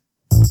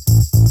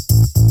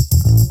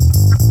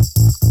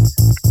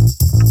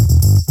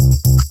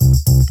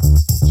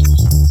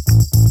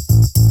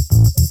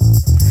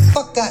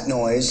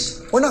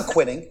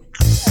quitting.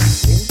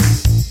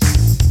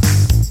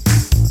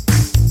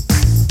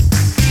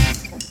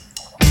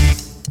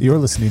 You're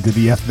listening to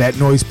the F That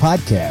Noise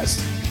podcast,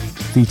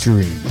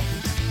 featuring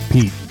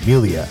Pete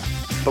Melia,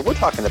 But we're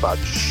talking about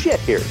shit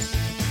here.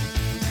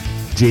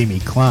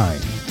 Jamie Klein,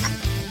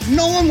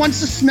 No one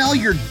wants to smell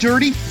your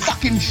dirty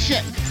fucking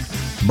shit.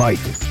 Mike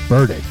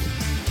Burdick,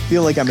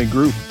 Feel like I'm in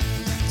group.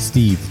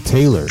 Steve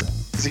Taylor,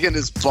 Is he getting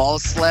his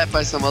balls slapped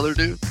by some other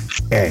dude?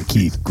 and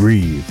Keith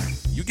Grieve.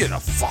 You get a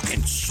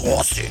fucking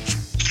sausage.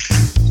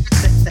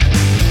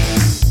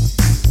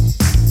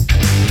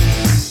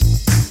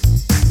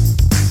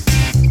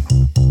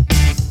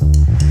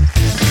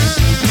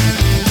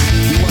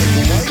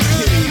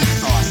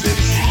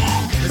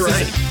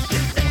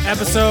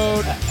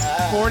 Episode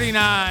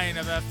 49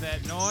 of F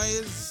That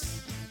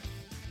Noise.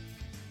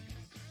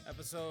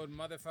 Episode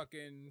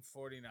motherfucking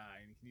 49.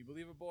 Can you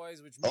believe it,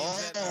 boys? Which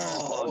means the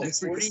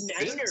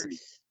 49ers.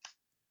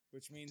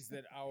 Which means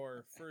that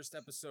our first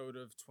episode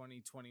of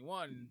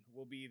 2021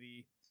 will be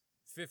the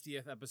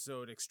 50th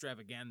episode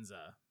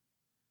extravaganza,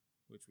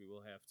 which we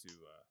will have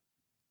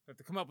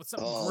to come up with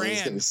something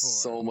grand for.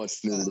 So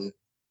much nudity.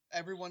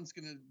 Everyone's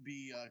going to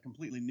be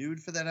completely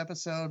nude for that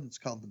episode. It's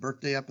called the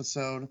birthday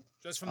episode.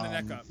 Just from the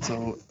neck up.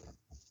 So,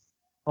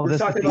 We're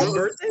talking about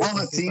birthday? Will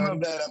the theme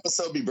of that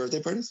episode be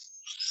birthday parties?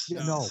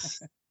 No.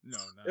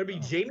 It'd be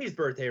Jamie's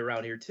birthday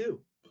around here, too.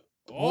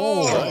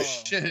 Oh,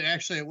 shit.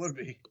 Actually, it would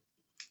be.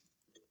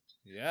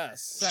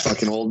 Yes.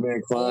 Fucking old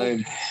man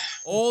Klein.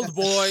 Old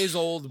boys.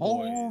 Old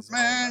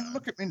man,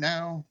 look at me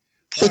now.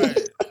 All right.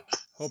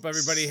 Hope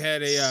everybody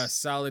had a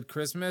solid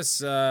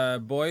Christmas.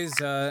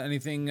 Boys,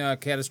 anything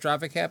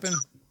catastrophic happen?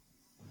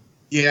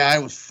 Yeah, I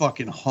was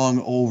fucking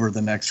hung over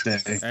the next day.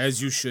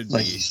 As you should be.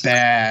 Like,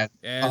 bad.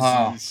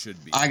 As you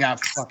should be. I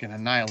got fucking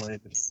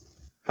annihilated.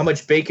 How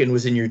much bacon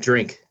was in your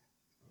drink?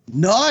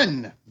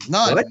 None.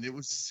 What? It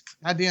was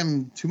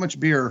goddamn too much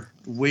beer.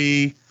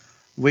 Way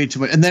too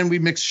much. And then we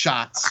mixed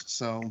shots.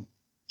 So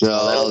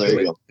Oh,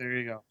 there you go. there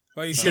you go.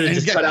 Well, you Should have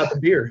should just cut out the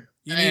beer.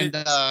 And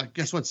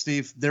guess what,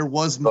 Steve? There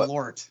was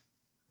Malort.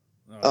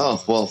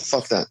 Oh, well,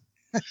 fuck that.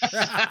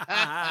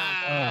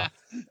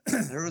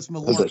 There was It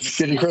was Malort. a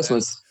shitty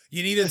Christmas.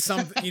 You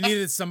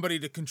needed somebody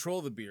to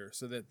control the beer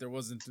so that there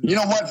wasn't. You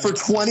know what? For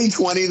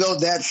 2020, though,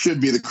 that should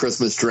be the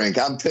Christmas drink.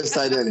 I'm pissed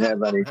I didn't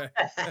have any.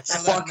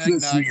 Fuck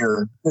this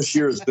year. This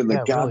year has been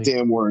the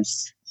goddamn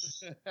worst.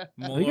 I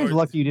think you're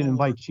lucky you didn't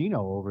invite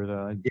Chino over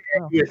the.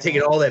 You're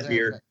taking all that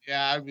beer.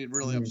 Yeah, I'd be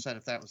really upset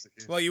if that was the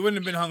case. Well, you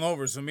wouldn't have been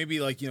hungover, so maybe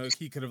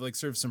he could have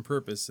served some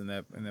purpose in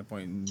that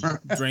point and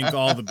drank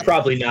all the beer.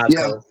 Probably not.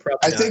 Yeah, though. Probably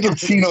I think if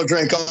Chino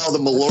drank all the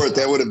Malort,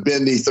 that would have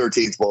been the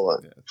 13th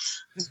bullet.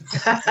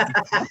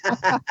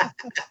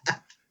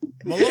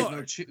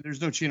 Malort.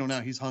 There's no Chino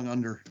now. He's hung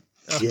under.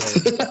 Yeah.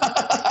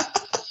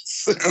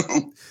 So,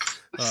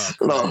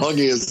 what how hung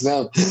he is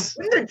now.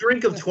 Wouldn't the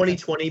drink of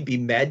 2020 be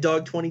Mad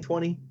Dog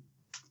 2020?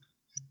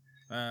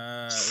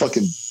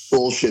 Fucking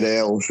bullshit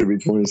ale should be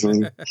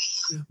 2020.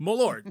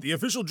 Malort, the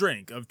official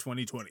drink of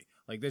 2020.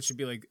 Like that should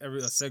be like a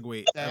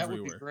segue That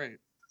everywhere. would be great.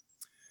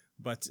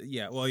 But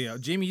yeah,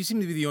 Jamie, you seem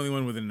to be the only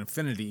one with an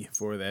affinity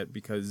for that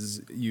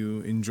because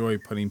you enjoy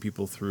putting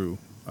people through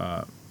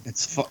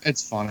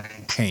It's funny.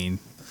 pain.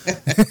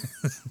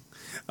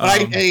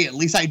 But hey, at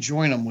least I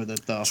join them with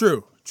it though.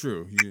 True.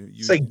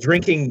 It's like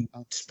drinking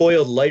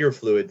spoiled lighter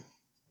fluid.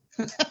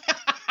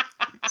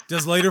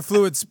 Does lighter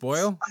fluid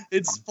spoil?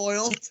 It's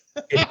spoiled.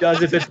 It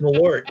does if it's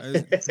Malort.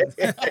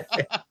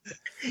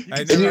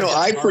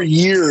 I for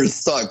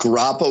years thought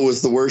grappa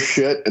was the worst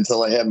shit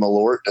until I had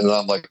Malort, and then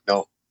I'm like,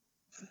 no.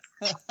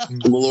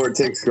 Malort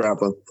takes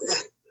grappa.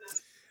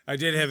 I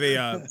did have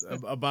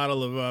a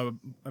bottle of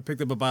I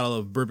picked up a bottle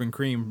of bourbon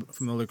cream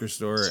from the liquor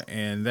store,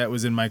 and that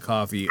was in my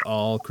coffee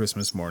all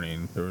Christmas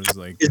morning. There was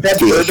like, Is that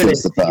bourbon and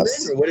semen,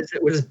 or what is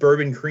it? What is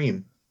bourbon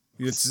cream?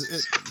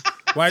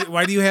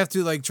 Why do you have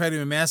to try to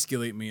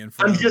emasculate me in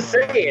front? I'm just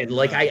saying.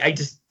 Like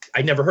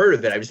I never heard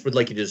of it. I just would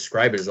like you to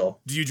describe it as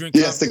all. Do you drink?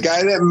 Yes, the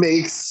guy that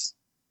makes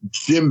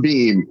Jim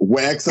Beam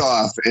wax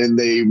off, and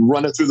they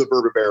run it through the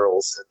bourbon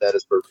barrels, and that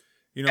is bourbon.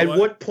 You know At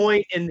what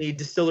point in the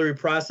distillery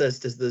process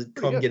does the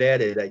cum get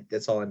added?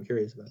 That's all I'm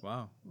curious about.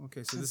 Wow.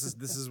 Okay, so this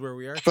is where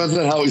we are. Depends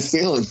on how he's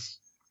feeling.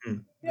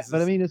 Yeah,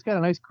 but I mean, it's got a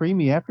nice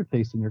creamy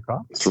aftertaste in your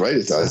coffee. That's right,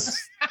 it does.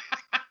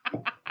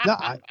 No,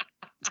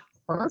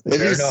 perfect. If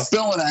you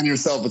spill it on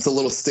yourself, it's a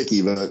little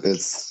sticky, but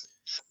it's.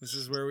 This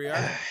is where we are.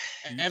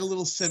 Add a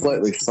little cinnamon,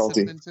 Slightly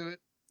salty. into it.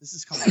 This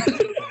is called.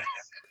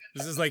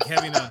 This is like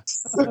having a.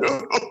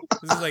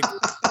 This is like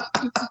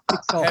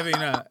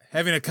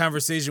having a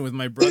conversation with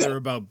my brother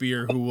about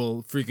beer, who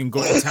will freaking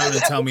go to town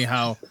and tell me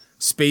how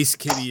Space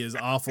Kitty is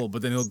awful,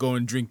 but then he'll go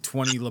and drink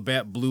 20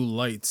 Labatt Blue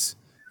Lights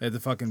at the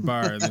fucking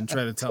bar, and then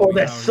try to tell me.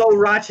 That's so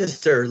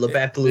Rochester,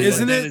 Labatt Blue.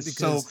 Isn't That it? is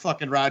so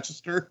fucking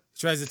Rochester. He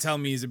tries to tell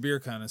me he's a beer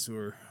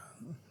connoisseur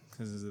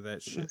because of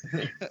that shit.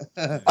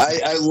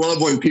 I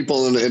love when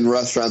people in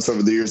restaurants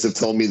over the years have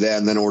told me that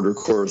and then order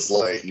Coors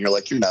Light, and you're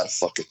like, you're not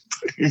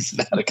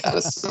a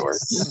connoisseur.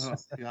 Oh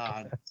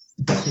God.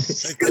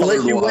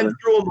 Unless you went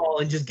through them all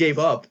and just gave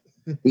up.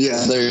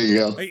 Yeah, there you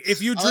go. Like,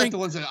 if you I like drink the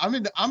ones that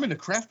I'm into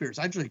craft beers.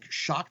 I drink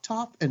Shock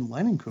Top and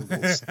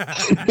Leinenkugels.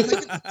 Get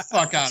the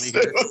fuck out of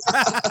here.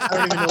 I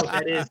don't even know what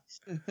that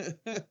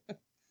is.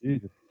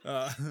 Jesus.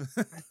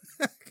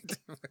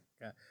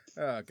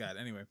 Oh God.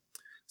 Anyway,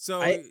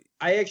 so I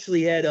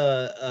actually had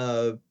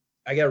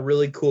I got a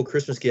really cool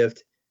Christmas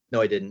gift.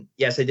 No, I didn't.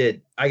 Yes, I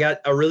did. I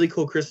got a really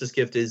cool Christmas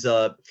gift. It's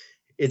a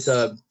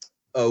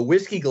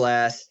whiskey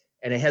glass,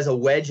 and it has a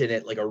wedge in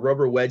it, like a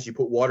rubber wedge. You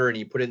put water in,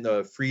 you put it in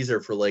the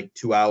freezer for like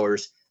 2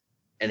 hours,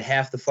 and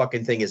half the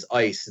fucking thing is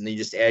ice, and then you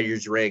just add your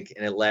drink,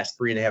 and it lasts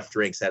 3.5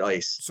 drinks, that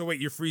ice. So wait,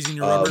 you're freezing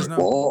your rubbers now?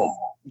 Oh.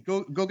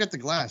 Go get the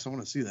glass. I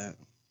want to see that.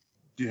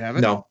 Do you have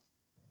it? No.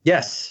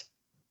 Yes,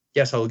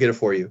 I will get it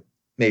for you.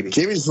 Maybe.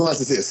 Jamie just wants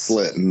to see a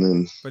slit, and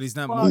then. But he's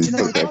not Well, moving.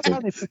 that's how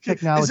they put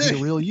technology to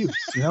real use,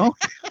 No.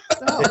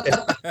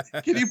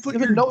 Can you put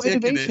There's your no dick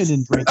in innovation it?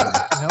 in drinking,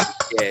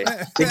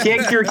 Yeah. They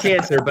can't cure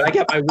cancer, but I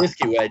got my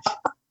whiskey wedge.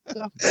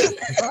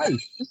 Right.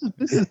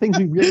 This is things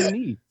we really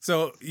need.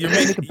 So you're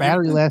Make a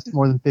battery last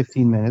more than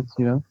 15 minutes,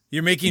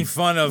 You're making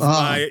fun of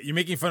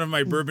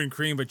my bourbon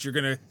cream, but you're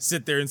gonna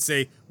sit there and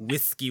say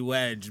whiskey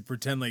wedge and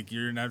pretend like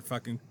you're not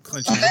fucking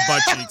clenching your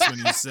butt cheeks when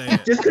you say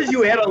it. Just because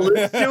you add a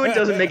lip to it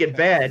doesn't make it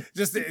bad.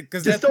 Just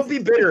because don't be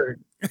bitter.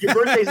 Your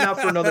birthday's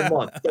not for another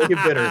month. Don't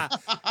get bitter.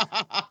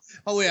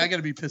 Oh wait, I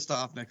gotta be pissed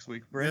off next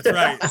week, Brett. That's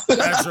right.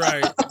 That's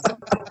right.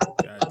 God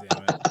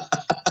damn it.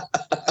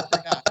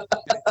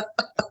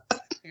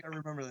 I gotta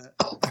remember that.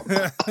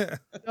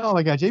 Oh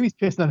my God, Jamie's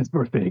pissed on his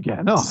birthday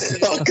again. Oh,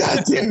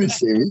 God damn it,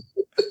 Jamie.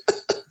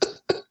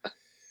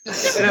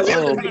 And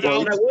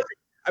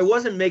I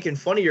wasn't making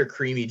fun of your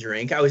creamy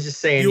drink. I was just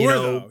saying, You were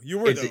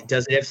though.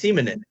 Does it have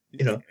semen in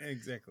it?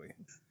 Exactly.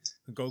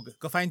 Go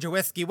find your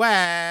whiskey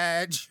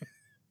wedge.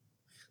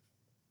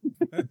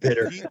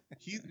 Bitter.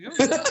 He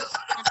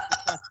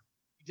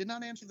did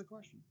not answer the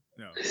question.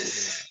 No.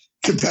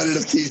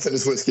 Competitive Keith and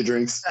his whiskey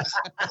drinks.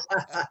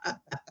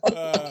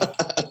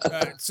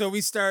 So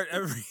we start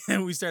every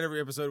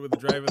episode with the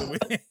drive of the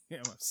week.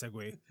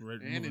 Segue.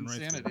 And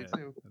insanity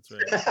too. That's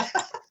right.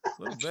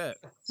 A little bit.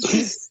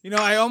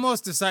 I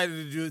almost decided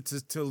to do it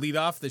to lead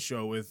off the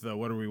show with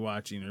what are we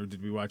watching, or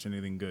did we watch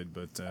anything good?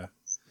 But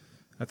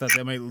I thought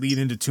that might lead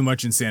into too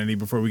much insanity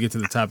before we get to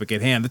the topic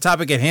at hand. The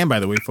topic at hand, by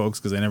the way, folks,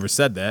 because I never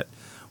said that,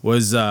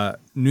 was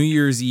New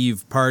Year's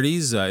Eve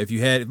parties.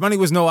 If money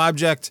was no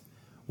object,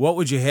 what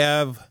would you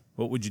have?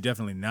 What would you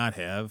definitely not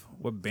have?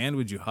 What band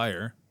would you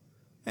hire?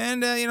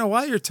 And,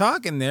 while you're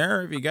talking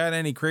there, if you got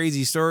any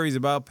crazy stories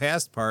about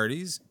past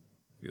parties,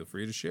 feel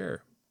free to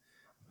share.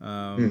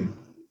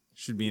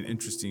 Should be an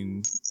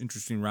interesting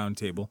round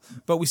table.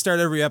 But we start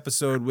every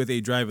episode with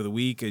a drive of the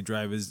week. A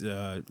drive is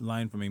a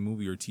line from a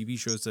movie or TV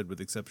show said with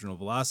exceptional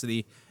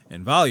velocity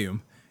and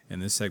volume.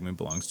 And this segment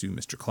belongs to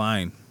Mr.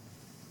 Klein.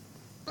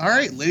 All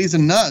right, ladies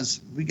and nuzz,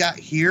 we got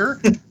here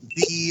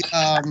the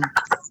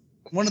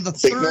one of the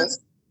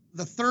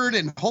third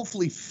and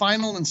hopefully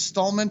final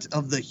installment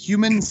of the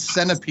Human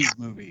Centipede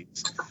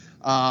movies.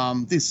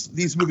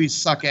 These movies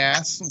suck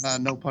ass,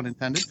 no pun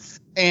intended.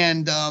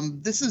 And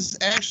this is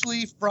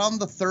actually from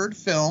the third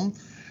film.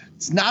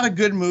 It's not a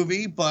good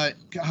movie, but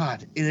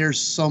God, there's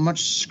so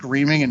much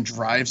screaming and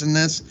drives in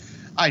this.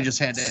 I just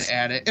had to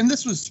add it. And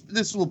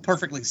this will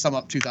perfectly sum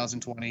up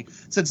 2020,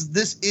 since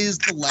this is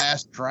the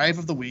last drive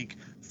of the week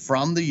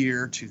from the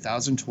year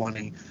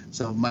 2020.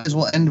 So might as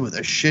well end with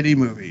a shitty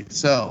movie.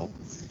 So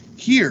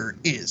here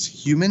is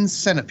Human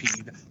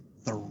Centipede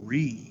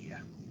 3.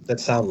 That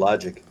sound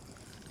logic.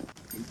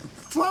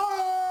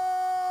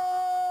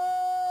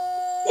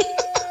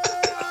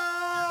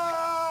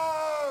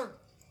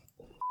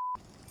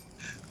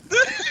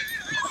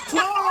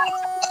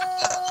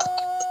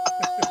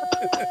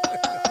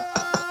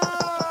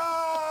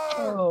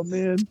 Oh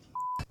man.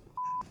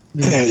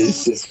 That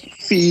is just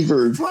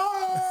fevered.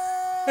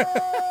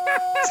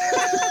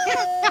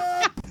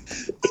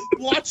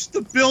 Watch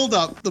the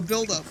build-up.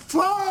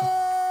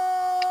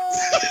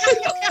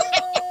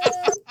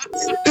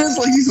 It's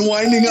like he's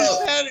winding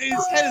up.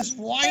 His head is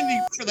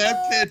winding for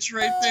that pitch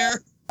right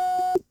there.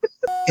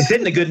 He's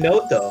hitting a good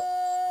note, though.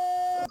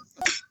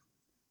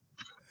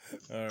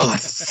 Oh,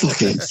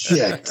 fucking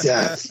jacked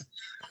up.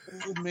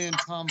 Old man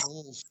Tom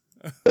Bowles.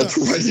 That's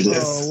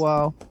ridiculous. Oh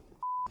wow.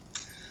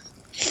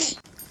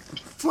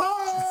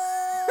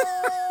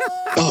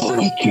 Oh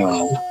my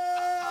God.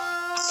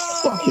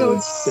 Fucking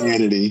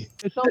insanity.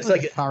 It sounds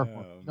like a car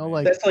horn.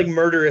 That's like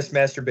murderous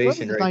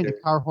masturbation right designed there.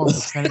 a car horn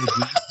with Kennedy.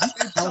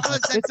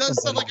 It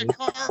does sound like a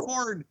car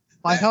horn.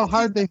 By how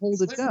hard they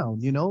hold it down,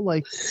 yeah. All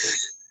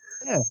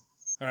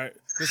right.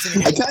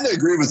 I kind of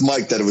agree with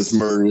Mike that it was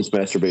murderous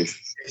masturbation.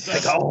 It's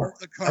like, oh,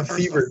 The I'm car's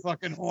fevered. a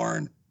fucking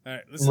horn. All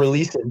right.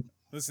 Releasing.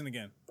 Listen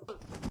again.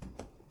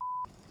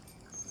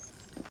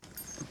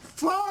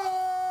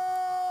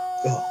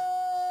 Oh.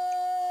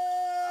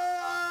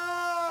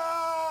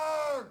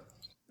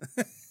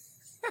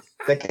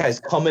 That guy's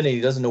coming and he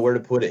doesn't know where to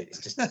put it. It's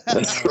just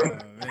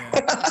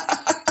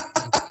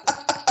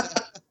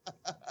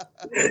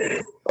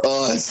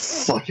Oh,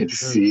 it's fucking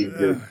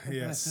fevered.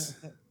 Yes.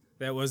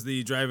 That was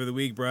the Drive of the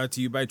Week, brought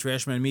to you by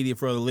Trashman Media.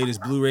 For all the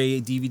latest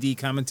Blu-ray, DVD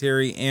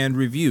commentary, and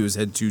reviews,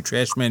 head to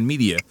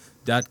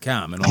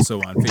trashmanmedia.com and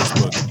also on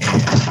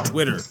Facebook and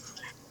Twitter.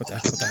 What the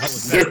hell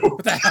was that?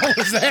 What the hell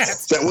was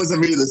that? That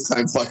wasn't me this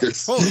time,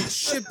 fuckers. Holy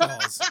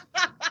shitballs.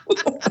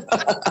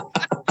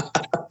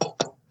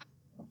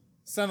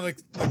 Sounded like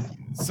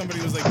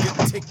somebody was like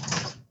getting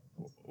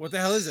What the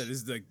hell is it?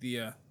 Is it like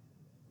the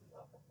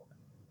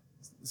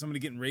somebody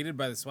getting raided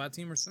by the SWAT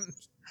team or something?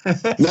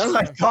 No.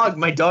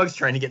 My dog's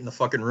trying to get in the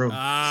fucking room.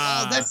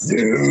 Oh, that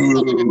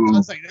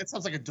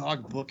sounds like a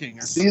dog booking.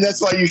 Or See,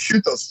 that's why you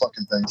shoot those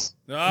fucking things.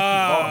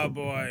 Oh,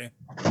 boy.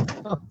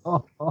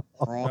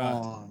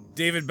 Wrong.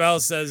 David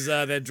Bell says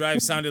that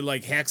drive sounded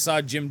like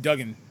Hacksaw Jim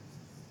Duggan.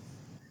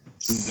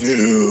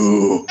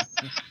 Ew.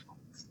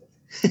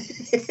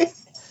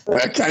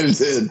 I kind of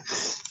did.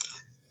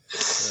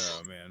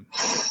 Oh, man.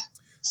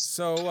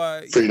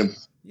 So, Freedom.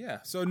 yeah,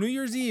 so New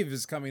Year's Eve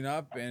is coming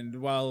up,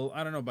 and while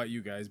I don't know about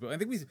you guys, but I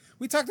think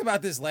we talked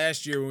about this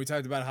last year when we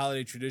talked about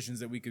holiday traditions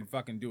that we could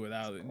fucking do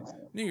without it.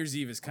 New Year's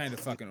Eve is kind of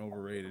fucking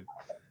overrated.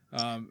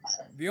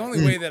 The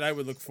only way that I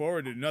would look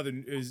forward to another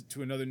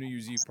New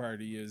Year's Eve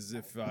party is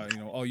if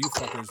all you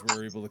fuckers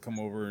were able to come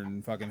over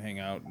and fucking hang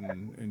out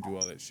and do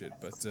all that shit.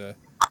 But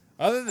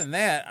other than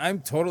that,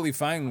 I'm totally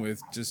fine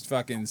with just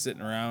fucking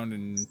sitting around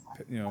and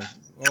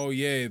oh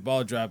yay,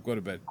 ball drop, go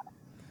to bed.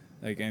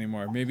 Like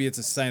anymore. Maybe it's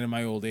a sign of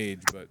my old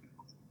age, but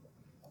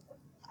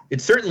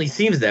it certainly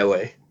seems that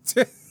way.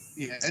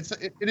 Yeah,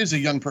 it is a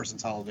young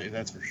person's holiday,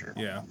 that's for sure.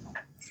 Yeah.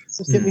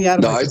 Just get me out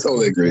of my I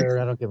totally agree. chair.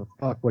 I don't give a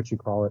fuck what you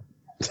call it.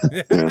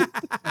 The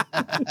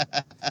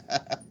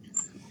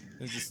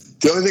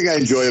only thing I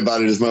enjoy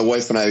about it is my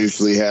wife and I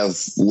usually have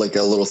like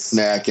a little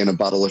snack and a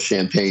bottle of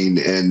champagne.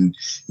 And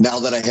now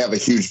that I have a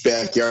huge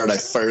backyard, I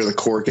fire the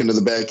cork into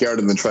the backyard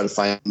and then try to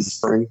find the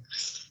spring.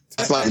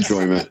 That's my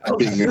enjoyment.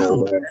 Being an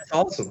old man. That's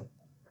awesome.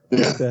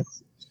 Yeah.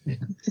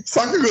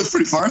 Soccer goes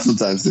pretty far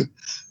sometimes, dude.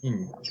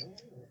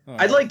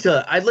 I'd like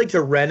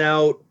to rent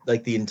out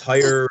like the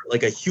entire,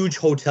 like a huge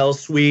hotel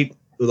suite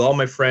with all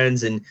my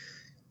friends, and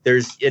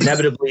there's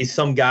inevitably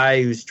some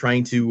guy who's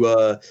trying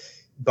to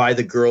buy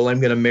the girl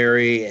I'm going to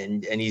marry,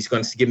 and he's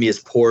going to give me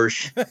his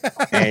Porsche,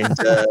 and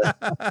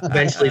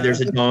eventually there's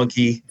a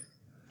donkey,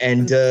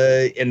 and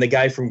the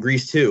guy from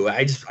Greece too.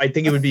 I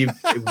think it would be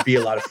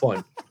a lot of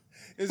fun.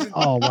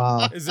 Oh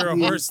wow! Is there a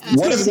horse?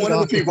 What if one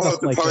of the people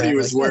at the party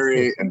was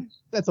wearing?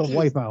 That's a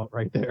wipeout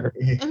right there.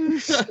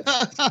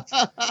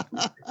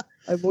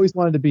 I've always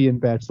wanted to be in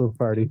bachelor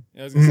party.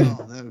 Yeah, I was gonna say,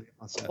 that would be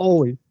awesome.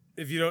 Always.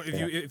 if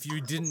you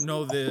didn't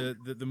know the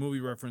movie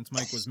reference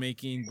Mike was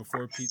making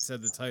before Pete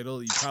said the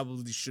title, you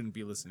probably shouldn't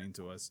be listening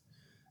to us.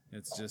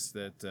 It's just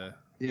that.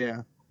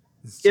 Yeah.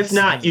 If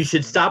not, you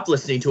should stop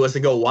listening to us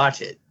and go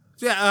watch it.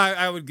 Yeah,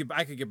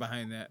 I could get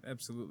behind that.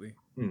 Absolutely.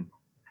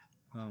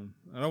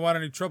 I don't want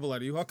any trouble out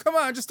of you. Oh, come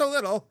on, just a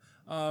little.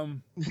 No.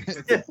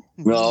 Yeah.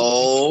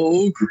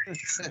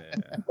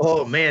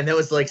 Oh man, that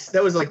was like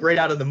right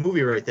out of the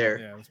movie right there.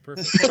 Yeah, it was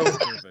perfect. It was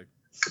perfect.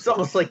 It's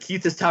almost like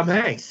Keith is Tom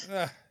Hanks.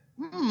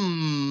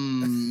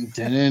 Dun,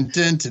 dun,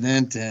 dun,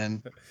 dun,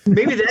 dun.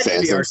 Maybe that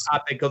should be our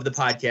topic of the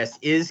podcast: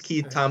 is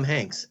Keith Tom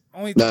Hanks?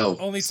 Only No.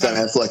 Tom,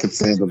 Affleck and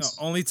Phantoms.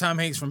 no, only Tom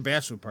Hanks from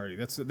Bachelor Party.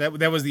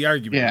 That was the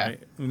argument, Yeah. right?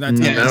 Not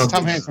Tom Yeah, Hanks. it's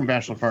Tom Hanks from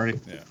Bachelor Party.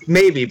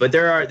 Maybe, but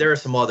there are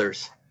some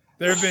others.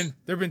 There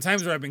have been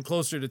times where I've been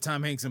closer to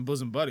Tom Hanks and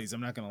bosom buddies.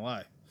 I'm not gonna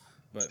lie,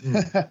 but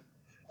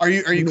Are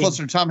you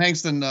closer to Tom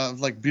Hanks than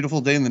like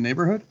Beautiful Day in the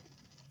Neighborhood?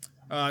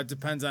 it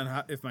depends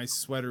on if my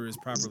sweater is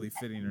properly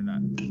fitting or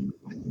not.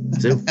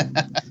 Too.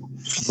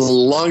 As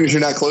long as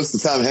you're not close to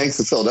Tom Hanks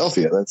in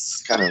Philadelphia,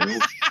 that's kind of.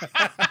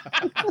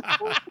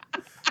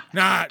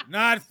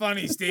 Not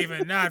funny,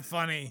 Steven. Not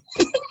funny.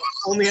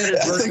 Only at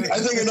his birthday. I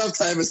think enough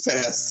time has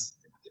passed.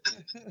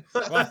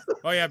 Well,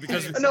 oh yeah,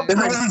 because Enough In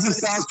time, reference to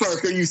South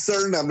Park, are you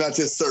certain? I'm not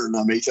just certain.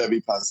 I'm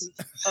HIV positive.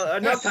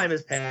 enough time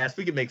has passed.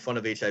 We can make fun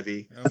of HIV.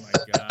 oh my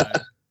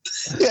god.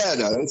 Yeah,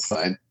 no, that's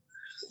fine.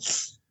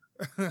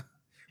 All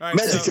right,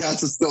 Magic so,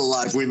 Johnson's still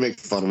alive. We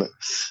make fun of it.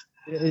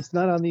 It's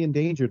not on the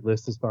endangered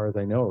list as far as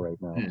I know right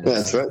now.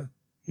 That's right.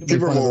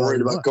 People are more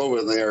worried about COVID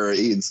than they are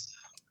AIDS.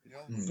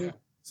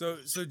 so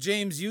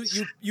James, you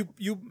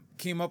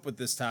came up with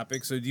this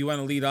topic. So do you want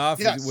to lead off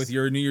Yes. with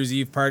your New Year's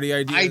Eve party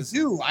ideas?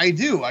 I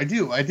do.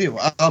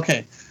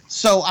 Okay.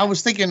 So I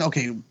was thinking,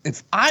 okay,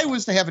 if I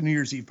was to have a New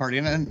Year's Eve party,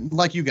 and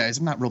like you guys,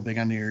 I'm not real big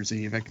on New Year's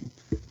Eve. I can,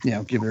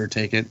 give it or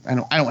take it. I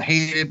don't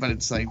hate it, but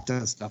it's like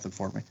does nothing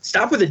for me.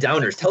 Stop with the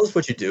downers. Tell us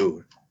what you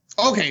do.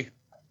 Okay,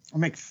 I'll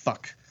make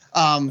fuck. If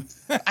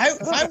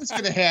I was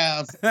going to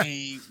have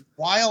a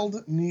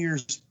wild New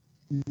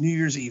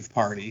Year's Eve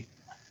party,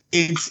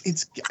 I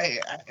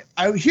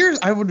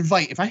would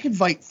invite, if I could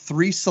invite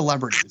 3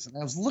 celebrities, and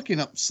I was looking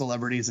up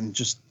celebrities and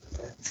just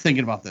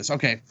thinking about this.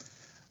 Okay,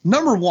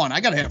 number 1,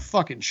 I got to have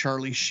fucking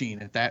Charlie Sheen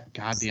at that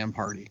goddamn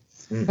party.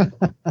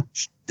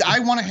 I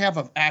want to have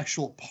an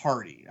actual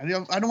party. I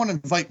don't want to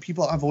invite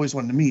people I've always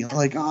wanted to meet.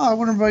 Like, I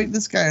want to invite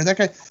this guy or that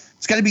guy.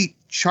 It's got to be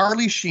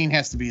Charlie Sheen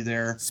has to be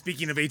there.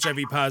 Speaking of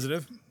HIV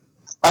positive.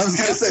 I was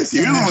gonna say, so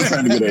you're the one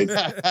trying to get AIDS.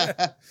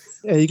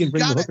 Yeah, you can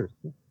bring the Got it. hookers.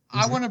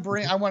 I want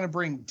to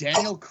bring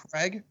Daniel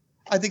Craig.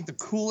 I think the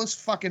coolest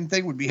fucking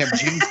thing would be have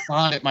James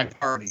Bond at my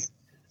party.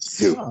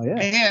 Oh yeah.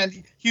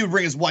 And he would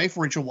bring his wife,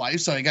 Rachel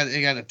Weisz. So I got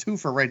a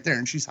twofer right there,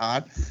 and she's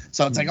hot.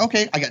 So it's like,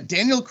 okay, I got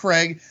Daniel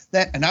Craig,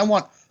 and I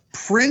want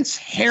Prince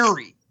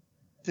Harry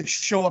to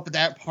show up at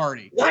that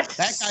party. What?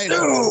 That guy is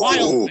a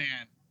wild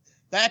man.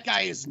 That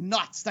guy is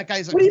nuts. That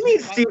guy's. What do you mean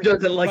Steve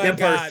doesn't like My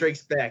Empire God.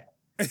 Strikes Back?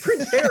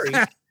 Prince Harry.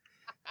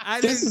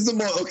 This is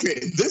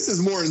this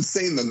is more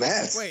insane than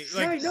that. Wait,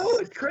 Yeah, I know,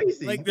 it's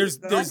crazy. like there's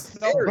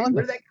Harry, where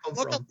did that come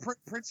Look from? up,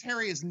 Prince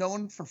Harry is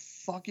known for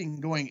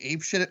fucking going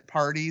apeshit at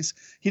parties.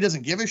 He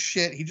doesn't give a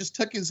shit. He just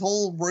took his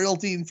whole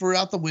royalty and threw it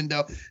out the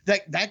window.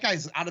 That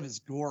guy's out of his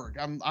gourd.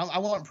 I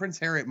want Prince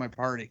Harry at my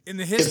party. in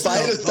the If history. I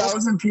had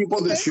 1,000 people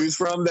to choose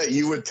from that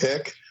you would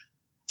pick,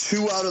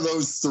 2 out of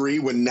those 3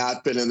 would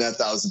not been in that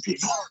 1,000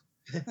 people.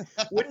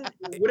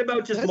 What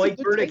about just That's Mike a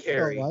good Burdick take, though.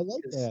 Harry? I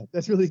like that.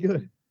 That's really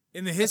good.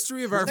 In the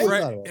history of our Think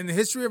about it. in the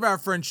history of our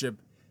friendship,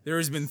 there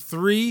has been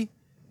 3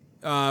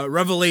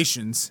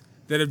 revelations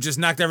that have just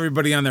knocked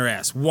everybody on their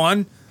ass.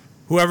 1,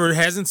 whoever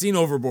hasn't seen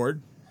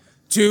Overboard.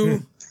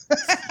 2,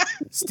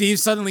 Steve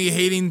suddenly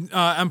hating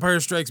Empire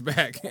Strikes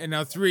Back, and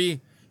now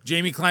 3,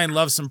 Jamie Klein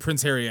loves some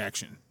Prince Harry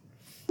action.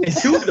 And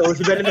 2 of those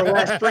have been in the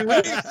last 3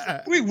 weeks.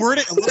 We word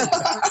it a little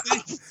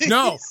differently.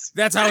 No,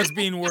 that's how it's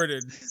being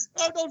worded.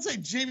 Oh, don't say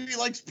Jamie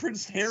likes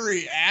Prince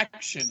Harry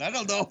action. I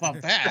don't know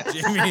about that.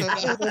 Jamie,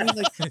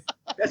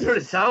 That's what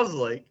it sounds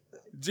like.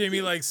 Jamie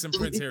likes some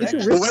Prince Harry It's a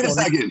action. risk, Wait a though.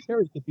 second.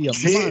 Harry could be a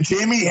monster.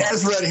 Jamie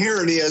has red hair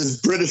and he has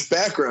British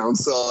background,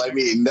 so I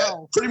mean that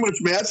Oh. pretty much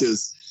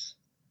matches.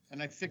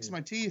 And I fixed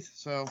my teeth,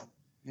 so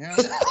yeah.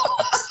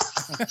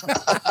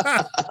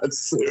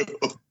 That's true.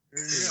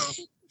 There you go.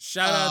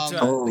 Shout out to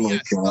Oh my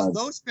God.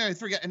 Those I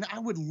forget, and I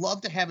would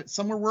love to have it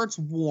somewhere where it's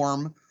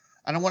warm.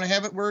 I don't want to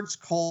have it where it's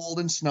cold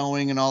and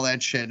snowing and all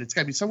that shit. It's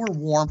got to be somewhere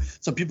warm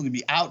so people can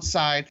be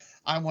outside.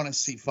 I want to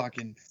see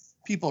fucking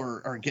people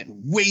are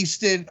getting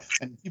wasted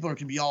and people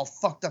can be all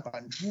fucked up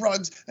on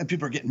drugs and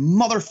people are getting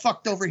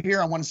motherfucked over here.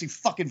 I want to see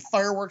fucking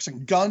fireworks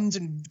and guns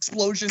and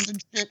explosions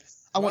and shit.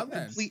 I want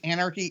then. complete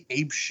anarchy,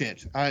 ape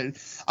shit. I want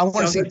to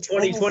Sounds see like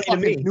 2020 to total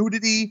me. fucking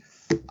nudity.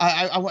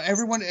 I want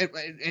everyone at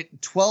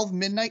 12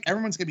 midnight.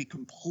 Everyone's gonna be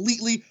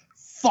completely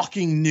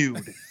fucking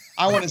nude.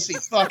 I want to see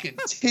fucking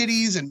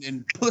titties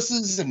and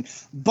pusses and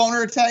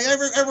boner attack.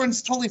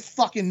 Everyone's totally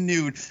fucking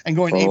nude and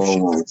going ape shit.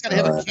 Everyone's gotta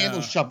have a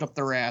candle shoved up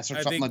their ass or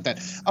I something think- like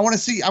that. I want to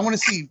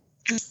see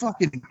just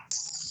fucking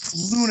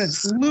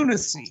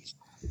lunacy.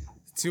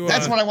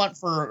 That's what I want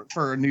for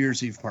a New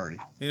Year's Eve party.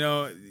 You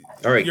know,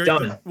 All right,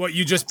 done.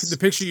 The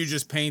picture you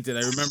just painted.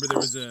 I remember there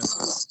was an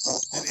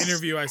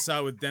interview I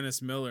saw with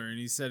Dennis Miller, and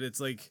he said it's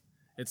like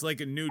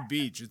a nude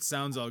beach. It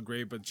sounds all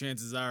great, but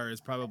chances are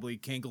it's probably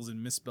cankles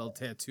and misspelled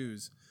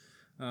tattoos.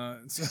 I'll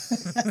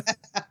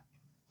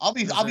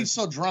be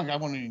so drunk I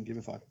won't even give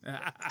a fuck.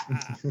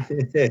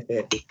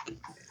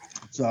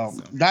 So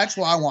that's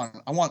what I want.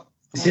 I want.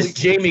 It's just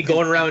Jamie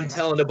going around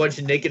telling a bunch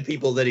of naked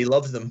people that he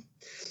loves them.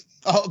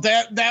 Oh,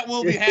 that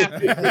will be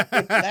happening.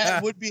 That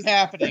would be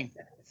happening.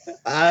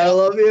 I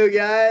love you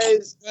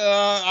guys.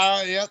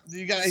 Yep.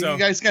 You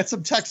guys got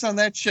some text on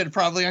that shit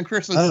probably on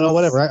Christmas. I don't know,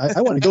 whatever. I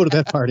want to go to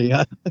that party.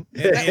 Right?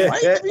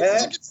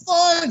 It's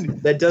fun.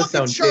 That does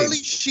Fucking sound Charlie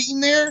big.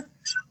 Sheen there.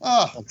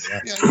 Oh, yeah.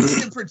 You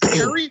looking for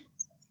Terry?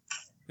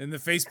 In the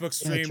Facebook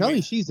Yeah, stream,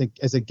 Charlie Sheen's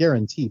as a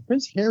guarantee.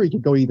 Prince Harry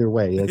could go either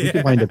way. Like, he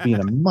could wind up being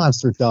a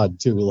monster dog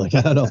too. Like,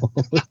 I don't know.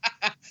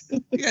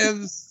 Yeah,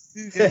 he's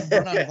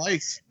run out of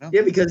ice. You know?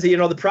 Yeah, because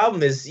the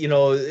problem is,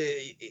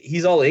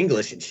 he's all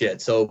English and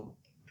shit, so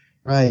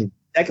Right.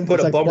 that can put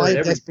It's a like bummer in blind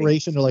everything.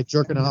 desperation or like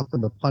jerking off from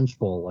the punch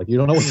bowl. Like, you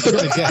don't know what you're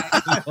gonna get.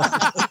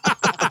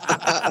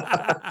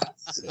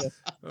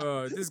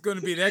 this is going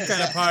to be that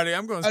kind of party.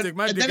 I'm going to stick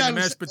my And dick in then the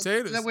I mashed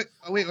potatoes.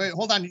 Wait,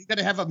 hold on. You got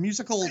to have a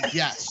musical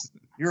guest.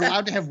 You're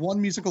allowed to have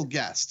one musical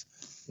guest.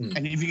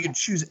 And if you could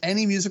choose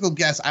any musical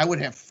guest, I would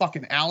have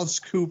fucking Alice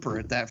Cooper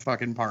at that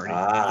fucking party.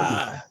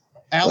 Ah,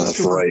 Alice That's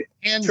Cooper, right.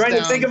 hands trying to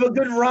down. think of a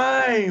good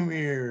rhyme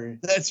here.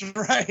 That's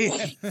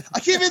right. I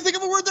can't even think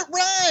of a word that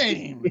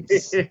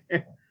rhymes.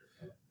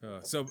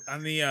 So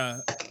on the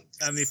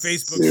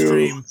Facebook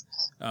stream,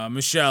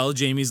 Michelle,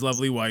 Jamie's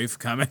lovely wife,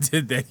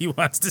 commented that he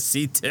wants to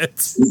see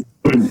tits.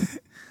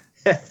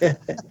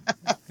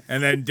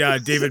 And then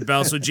David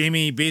Bell. So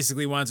Jamie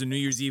basically wants a New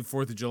Year's Eve,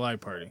 4th of July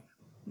party.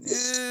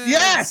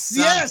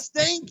 Yes,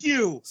 thank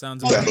you.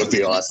 Sounds That about would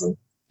be awesome.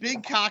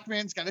 Big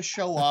Cockman's got to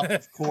show up,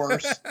 of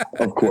course.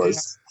 Of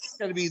course. He's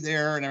got to be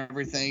there and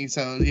everything.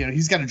 So,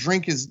 he's got to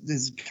drink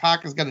his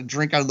cock has got to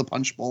drink out of the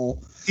punch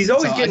bowl. He's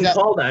always So getting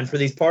called on for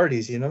these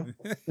parties, He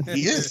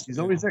is. He's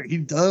always there. He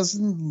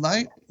doesn't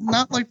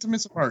not like to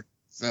miss a party.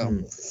 So,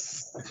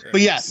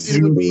 but yes,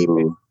 it would be.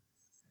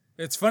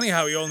 It's funny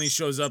how he only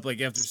shows up like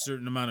after a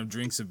certain amount of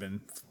drinks have been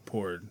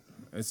poured.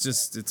 It's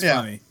Yeah.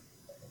 funny.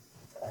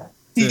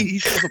 He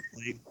shows up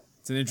late.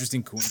 It's an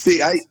interesting coincidence.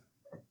 See,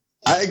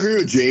 I agree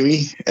with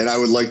Jamie, and I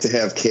would like to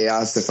have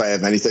chaos if I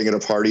have anything at a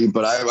party,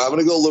 but I'm going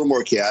to go a little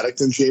more chaotic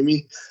than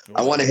Jamie.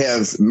 I want to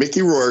have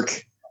Mickey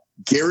Rourke,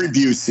 Gary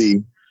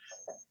Busey,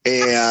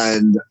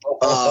 and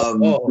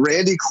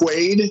Randy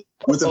Quaid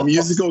with a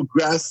musical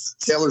guest,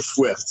 Taylor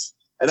Swift.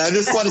 And I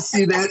just want to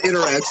see that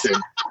interaction.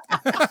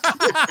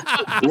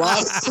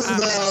 Lots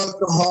of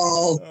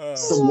alcohol,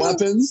 some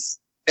weapons,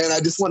 and I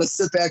just want to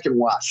sit back and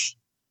watch.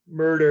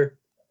 Murder.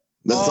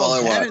 That's all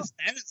I want.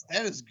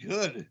 That is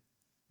good.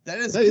 That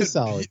is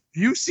solid.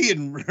 Busey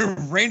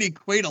and Randy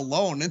Quaid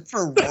alone, and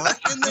for work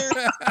in there.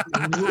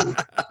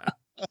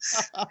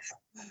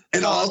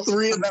 And all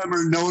three of them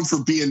are known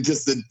for being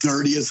just the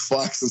dirtiest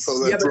fucks, and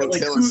so they throw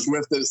Taylor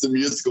Swift as the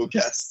musical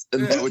guest,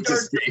 and that would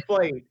just be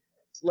fight.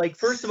 Like,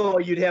 first of all,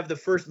 you'd have the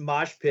first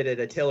mosh pit at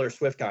a Taylor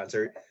Swift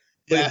concert.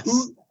 But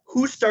Yes.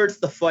 who starts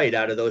the fight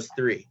out of those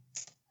three?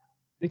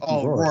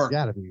 Rourke.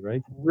 Gotta be,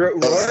 right?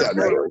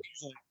 Usually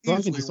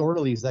Drunken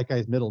Disorderly is that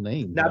guy's middle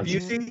name. Not right?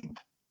 Busey?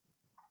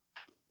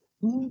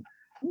 No.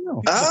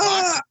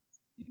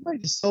 He might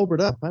have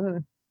sobered up. I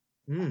don't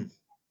know.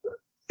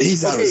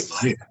 he's out of Okay. his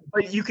mind.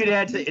 But you could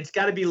add to it's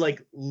got to be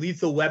like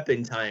Lethal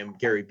Weapon time,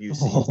 Gary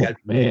Busey. Oh, It's got to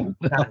be man.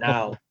 not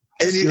now.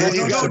 And you No, got to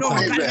it's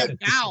play gotta that.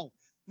 be now.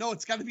 No,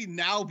 it's got to be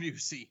now,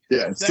 Busey.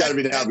 Yeah, it's got to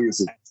be now,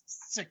 Busey.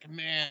 Sick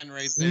man,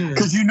 right there.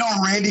 Because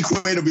Randy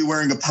Quaid will be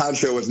wearing a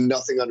poncho with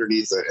nothing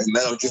underneath it, and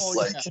that'll just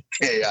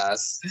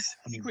chaos.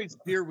 Randy Quaid's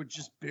beard would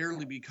just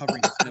barely be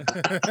covering his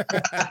nipple.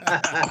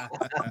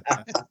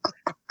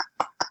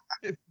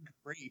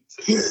 Great.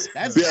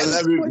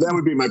 That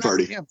would be my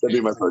party. That'd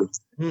be my party.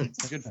 Good.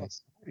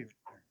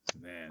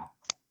 Man,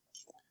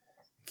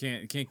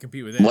 can't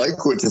compete with that.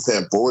 Mike would just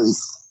have boys.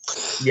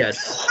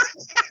 Yes.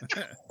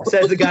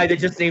 Says the guy that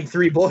just named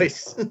 3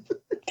 boys.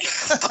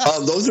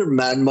 Those are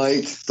men,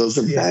 Mike. Those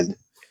are men.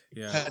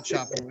 Yeah,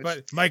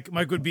 but Mike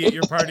would be at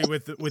your party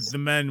with the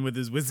men with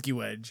his whiskey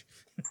wedge.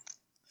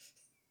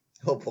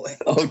 Oh boy.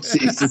 Oh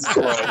Jesus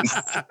Christ.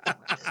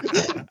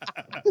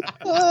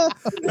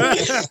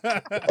 It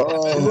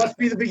must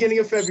be the beginning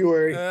of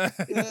February.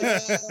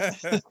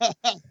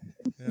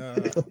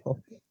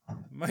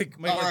 Mike.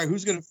 All right,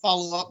 who's gonna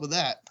follow up with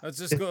that?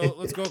 Let's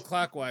go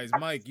clockwise.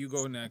 Mike, you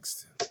go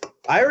next.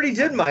 I already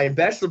did mine.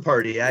 Bachelor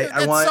party.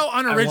 It's so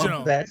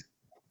unoriginal.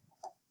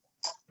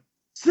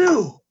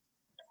 Sue.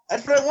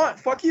 That's what I want.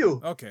 Fuck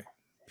you. Okay.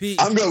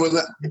 Pete. I'm good with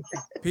that.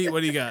 Pete, what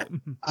do you got?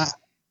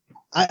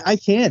 I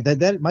can't.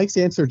 That Mike's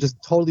answer just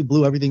totally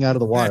blew everything out of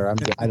the water.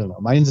 I don't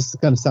know. Mine's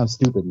just gonna sound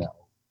stupid now.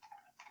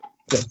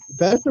 The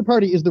bachelor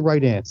party is the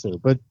right answer,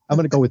 but I'm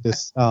gonna go with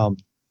this.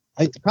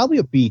 Probably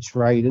a beach,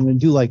 right? And then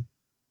do like,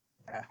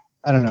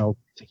 I don't know,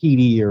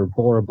 Tahiti or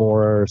Bora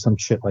Bora or some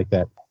shit like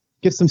that.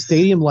 Get some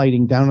stadium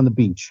lighting down on the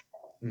beach,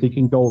 so you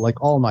can go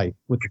like all night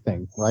with the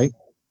thing, right?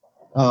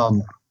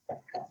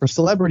 For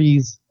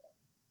celebrities,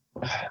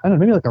 I don't know,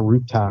 maybe like a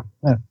rooftop.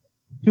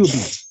 Do a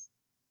beach.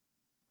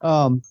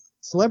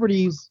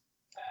 Celebrities,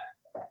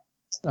 I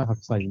don't know how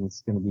exciting this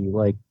is going to be.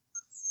 Like,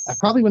 I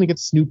probably want to get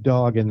Snoop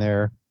Dogg in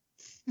there.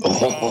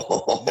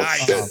 Oh,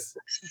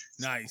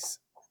 Nice.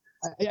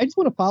 I just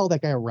want to follow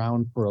that guy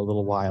around for a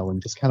little while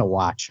and just kind of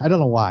watch. I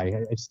don't know why.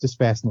 It's just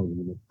fascinating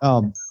to me.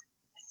 I'm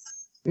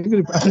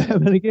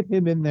gonna get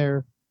him in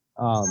there.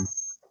 No,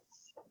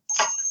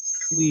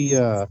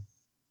 you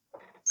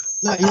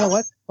know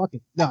what? Fuck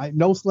it.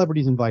 No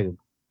celebrities invited.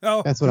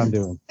 Oh, That's what I'm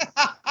doing.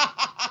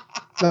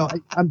 No,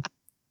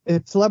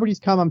 if celebrities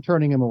come, I'm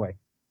turning him away.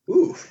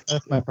 Ooh.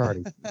 That's my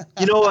party.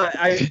 You know what?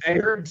 I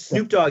heard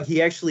Snoop Dogg,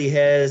 he actually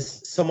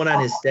has someone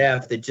on his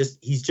staff that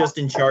he's just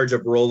in charge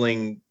of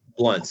rolling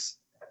blunts.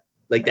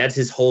 Like that's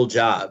his whole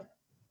job.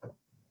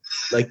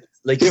 Like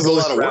he has a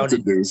lot of work to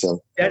do.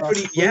 So that's what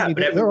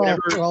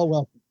They're all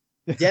welcome.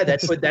 Yeah,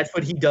 that's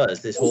what he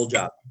does. This whole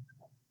job.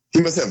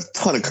 he must have a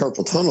ton of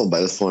carpal tunnel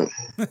by this point.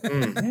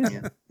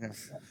 Yeah.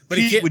 But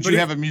would you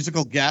have a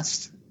musical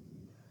guest?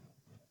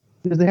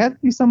 Does it have to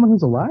be someone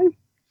who's alive?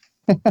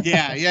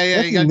 Yeah.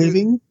 You got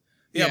living.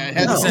 Yeah, it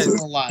has to be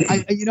a lot.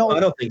 I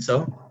don't think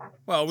so.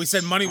 Well, we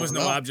said money was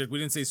no object. We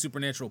didn't say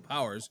supernatural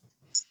powers.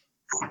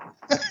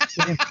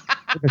 Like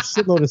a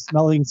shitload of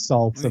smelling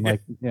salts and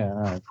like, yeah.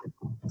 All right.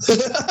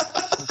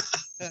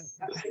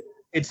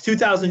 It's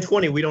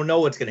 2020. We don't know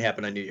what's going to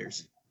happen on New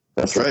Year's.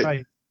 That's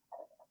right.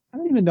 I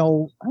don't even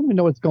know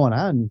what's going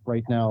on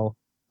right now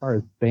as far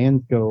as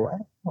bands go. I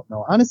don't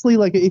know. Honestly,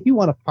 like if you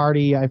want to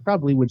party, I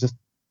probably would just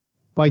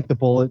bite the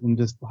bullet and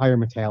just hire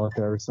Metallica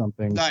or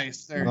something.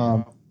 Nice. There you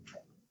go.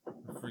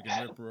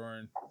 Freaking rip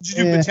roaring. Did you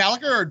do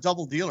Metallica or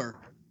Double Dealer?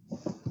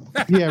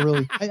 Yeah,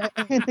 really. I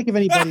can't think of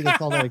anybody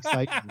that's all that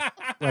exciting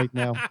right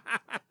now.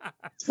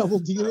 Double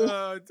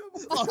Dealer.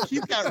 Oh,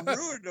 you got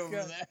ruined over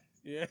that.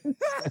 Yeah.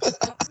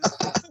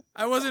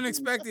 I wasn't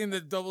expecting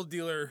the Double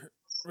Dealer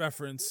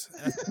reference.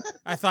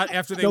 I thought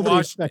after they Nobody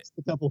washed expects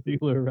the Double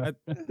Dealer.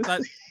 I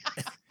thought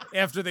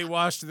after they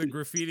washed the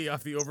graffiti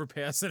off the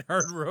overpass at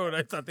Hard Road,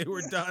 I thought they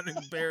were done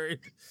and buried.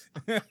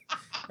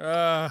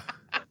 Oh,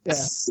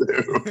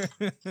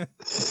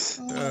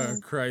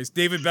 Christ.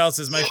 David Bell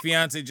says, my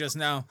fiance just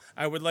now,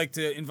 I would like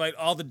to invite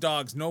all the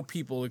dogs, no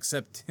people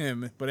except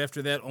him, but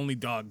after that, only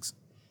dogs.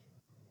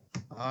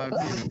 I'd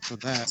be for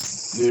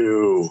that.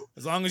 Ew.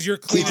 As long as you're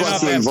He cleaning wants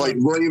up to after. invite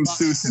William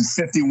Seuss and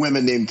 50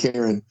 women named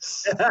Karen.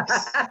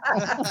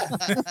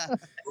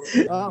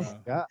 Oh my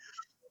god.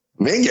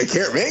 Man, get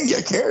Karen. Man,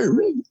 get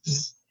Karen.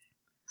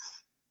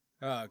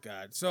 Oh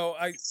God! So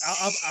I'll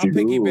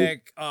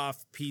piggyback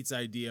off Pete's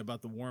idea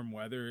about the warm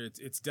weather.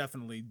 It's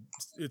definitely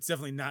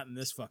not in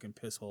this fucking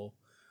piss hole.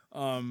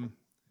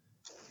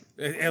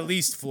 At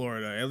least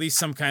Florida, at least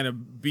some kind of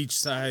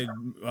beachside,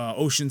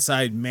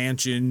 oceanside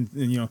mansion.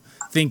 And,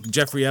 think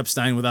Jeffrey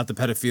Epstein without the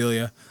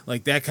pedophilia,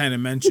 like that kind of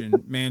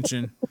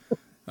mansion.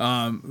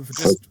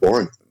 That's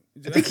boring.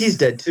 I think he's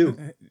dead too.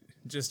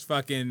 Just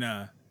fucking,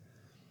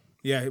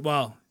 yeah.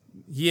 Well,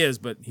 he is,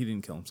 but he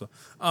didn't kill him. So,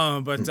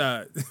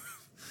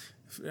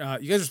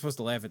 you guys are supposed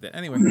to laugh at that.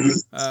 Anyway,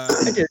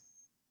 I did.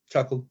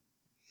 Chuckled.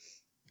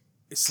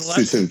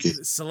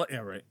 Yeah,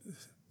 right.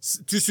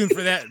 Too soon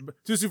for that.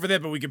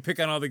 But we can pick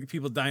on all the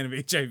people dying of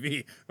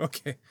HIV.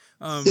 Okay.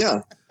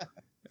 Yeah.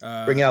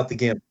 Bring out the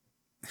gimp.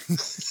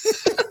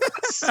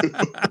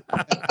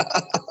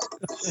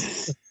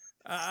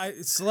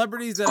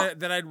 Celebrities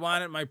that I'd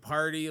want at my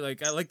party,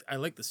 like I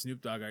like the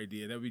Snoop Dogg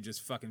idea. That would be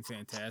just fucking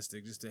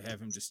fantastic, just to have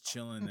him just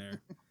chilling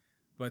there.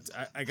 But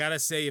I gotta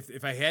say,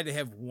 if I had to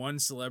have one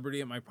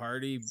celebrity at my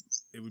party,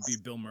 it would be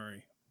Bill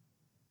Murray.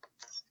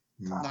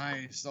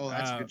 Nice. Oh,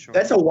 that's a good choice.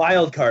 That's a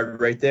wild card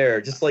right there,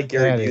 just like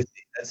Gary Busey.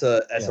 That's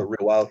a real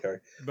wild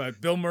card.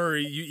 But Bill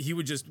Murray, he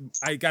would just,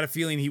 I got a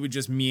feeling he would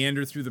just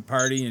meander through the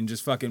party and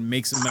just fucking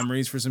make some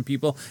memories for some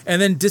people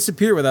and then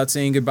disappear without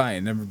saying goodbye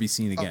and never be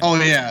seen again.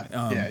 Oh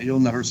yeah,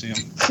 you'll never see him.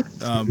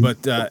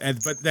 But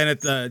then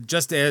at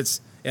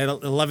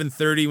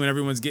 11:30 when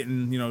everyone's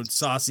getting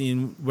saucy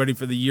and ready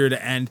for the year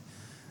to end.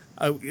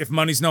 If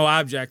money's no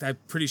object, I'm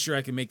pretty sure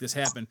I can make this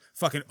happen.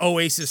 Fucking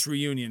Oasis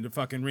reunion to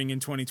fucking ring in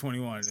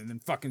 2021 and then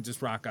fucking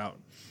just rock out.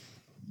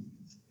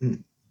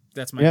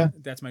 That's my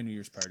New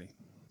Year's party.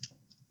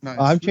 Nice.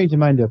 I'm changing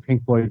mine to a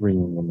Pink Floyd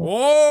reunion.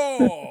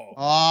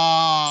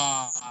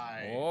 Oh!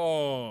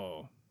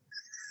 Oh.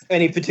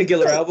 Any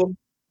particular album?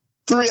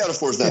 3 out of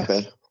 4 is not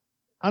bad.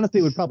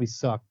 Honestly, it would probably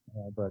suck,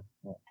 but.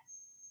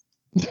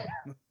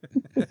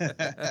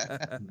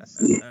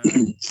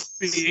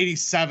 Be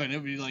 87. It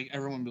would be like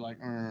everyone would be like,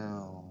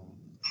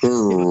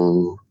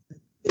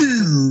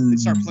 they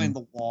start playing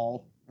The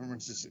Wall.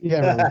 Everyone's just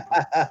Yeah. Really.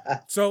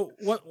 So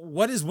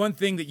what is one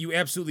thing that you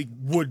absolutely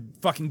would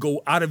fucking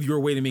go out of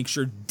your way to make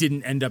sure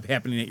didn't end up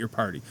happening at your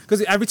party?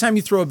 Because every time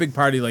you throw a big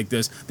party like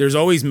this, there's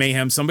always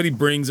mayhem. Somebody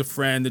brings a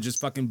friend that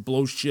just fucking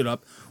blows shit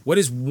up. What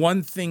is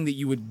one thing that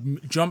you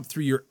would jump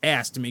through your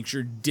ass to make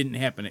sure didn't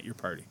happen at your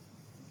party?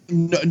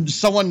 No,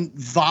 someone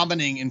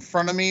vomiting in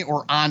front of me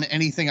or on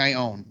anything I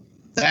own.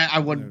 That I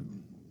would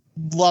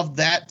love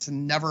that to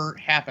never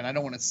happen. I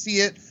don't want to see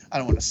it. I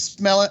don't want to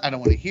smell it. I don't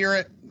want to hear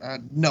it.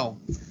 No.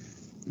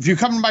 If you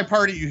come to my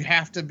party, you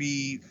have to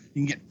be.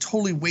 You can get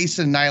totally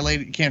wasted,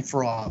 annihilated. You can't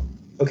throw up.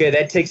 Okay,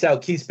 that takes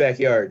out Keith's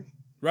backyard.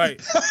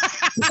 Right.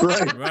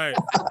 Right.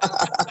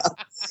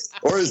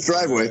 Or his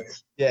driveway.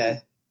 Yeah.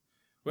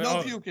 Well,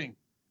 No puking.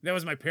 That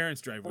was my parents'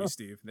 driveway,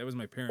 Steve. That was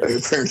my parents.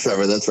 Your parents'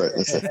 driveway. That's right.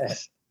 That's right.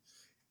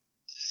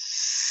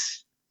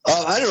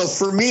 I don't know.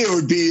 For me, it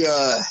would be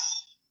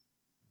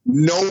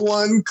no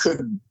one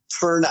could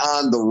turn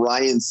on the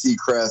Ryan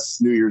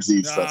Seacrest New Year's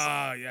Eve stuff.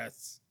 Ah,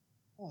 yes.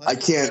 I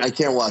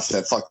can't watch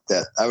that. Fuck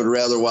that. I would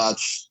rather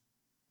watch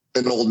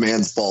an old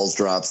man's balls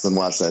drops than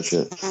watch that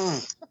shit.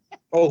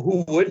 Oh,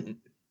 who wouldn't?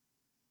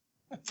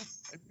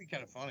 That'd be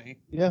kind of funny.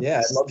 Yeah,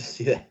 I'd love to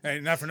see that.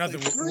 Hey, not for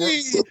nothing.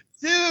 3,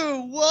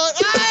 2, 1.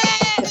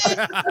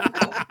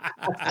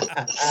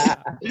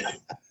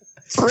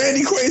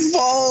 Randy Quaid's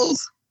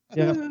balls.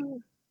 Yeah.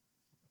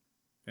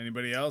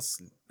 Anybody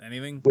else?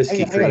 Anything?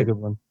 Whiskey I got a good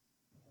one.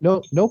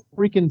 No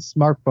freaking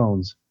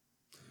smartphones.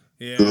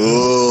 Yeah.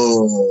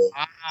 Oh.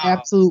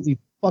 Absolutely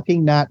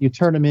fucking not. You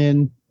turn them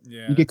in.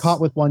 Yeah. You get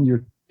caught with one.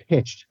 You're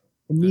pitched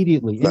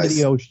immediately into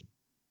the ocean.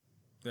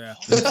 Yeah.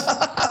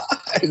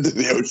 Into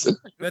the ocean.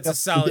 That's a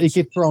solid. It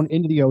gets thrown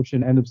into the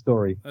ocean. End of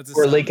story.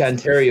 Or Lake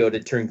Ontario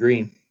to turn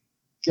green.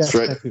 Yeah, That's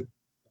right. that too.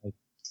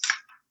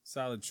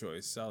 Solid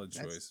choice. Solid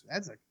choice.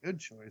 That's a good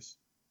choice.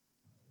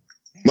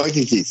 Mike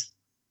and Keith.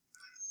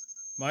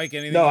 Mike,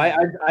 anything? No,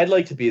 I'd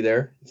like to be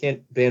there. You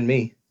can't ban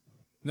me.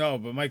 No,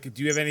 but Mike,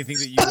 do you have anything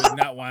that you would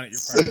not want at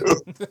your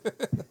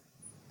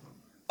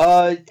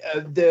party?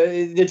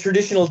 The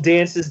traditional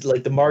dances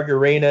like the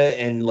Margarena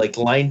and like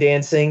line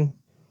dancing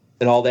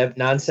and all that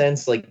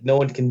nonsense. Like no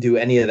one can do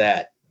any of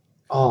that.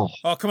 Oh,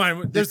 come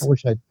on.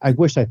 I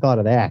wish I thought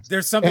of that.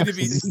 There's something to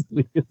be.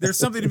 Absolutely. There's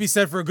something to be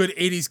said for a good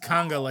 '80s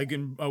conga, like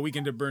in A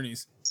Weekend at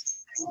Bernie's.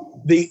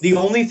 The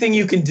only thing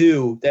you can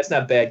do, that's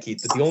not bad,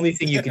 Keith, but the only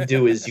thing you can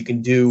do is you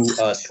can do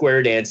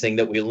square dancing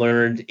that we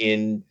learned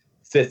in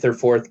 5th or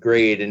 4th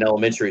grade in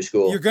elementary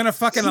school. You're gonna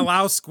fucking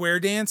allow square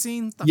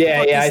dancing?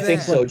 Yeah, I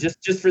think so.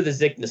 Just for the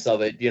zickness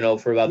of it,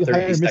 for about 30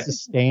 hire seconds.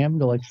 Mrs. Stam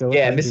to like show.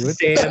 Yeah, us how to do Mrs.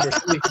 it? Stam or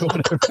somebody, one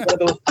of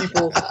those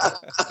people,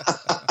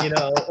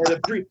 or the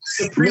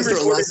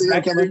pre-recorded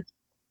record,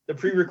 the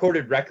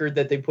pre-recorded record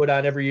that they put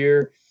on every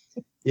year,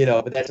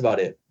 but that's about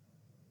it.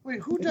 Wait,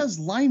 who does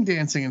line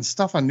dancing and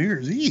stuff on New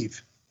Year's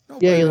Eve?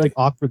 Yeah, you're like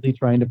awkwardly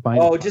trying to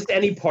find. Oh, just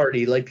any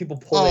party, like people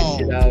pull that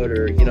shit out,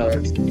 or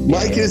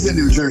Mike is in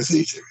New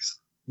Jersey.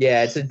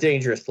 Yeah, it's a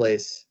dangerous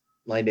place.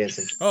 Line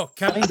dancing. Oh,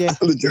 Kevin! Hey,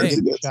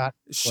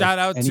 shout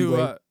out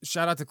anyway.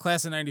 to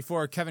class of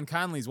 '94. Kevin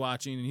Conley's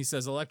watching, and he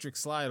says electric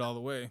slide all the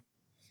way.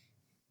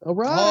 All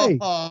right.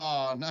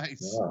 Oh,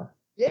 nice.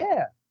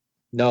 Yeah.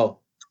 No.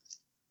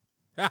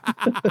 Not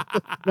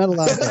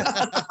allowed.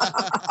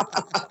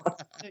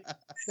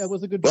 That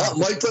was a good. Well,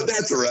 Mike put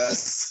that to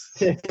rest.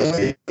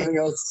 Anything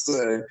else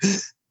to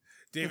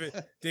say?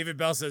 David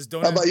Bell says,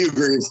 "Don't." How about you,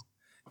 Greaves?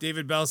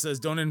 David Bell says,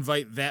 "Don't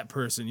invite that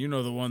person. You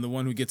know the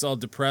one who gets all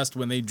depressed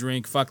when they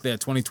drink. Fuck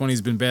that.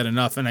 2020's been bad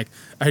enough." And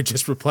I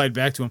just replied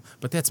back to him,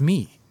 "But that's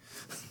me."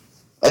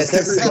 That's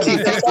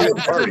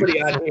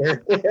everybody on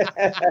here.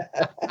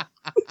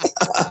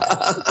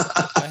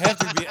 I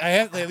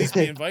have to at least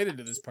be invited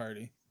to this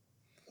party.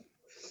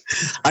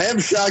 I am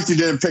shocked you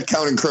didn't pick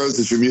Counting Crows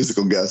as your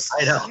musical guest.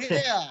 I know.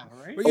 Yeah,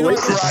 right. But you know what,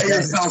 cry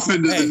yourself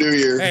into the new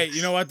year. Hey,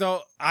 you know what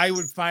though? I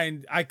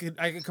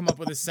could come up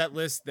with a set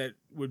list that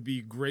would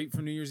be great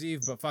for New Year's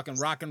Eve, but fucking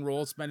rock and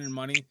roll, spending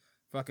money,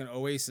 fucking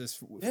Oasis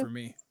for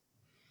me.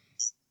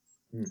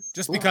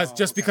 Just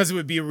because it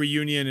would be a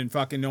reunion and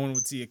fucking no one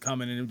would see it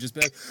coming and it would just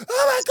be like,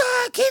 oh my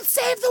God, Keith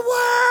save the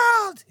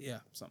world. Yeah,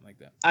 something like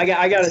that. I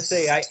gotta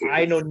say,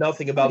 I know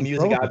nothing about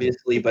music,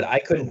 obviously, but I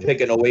couldn't pick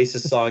an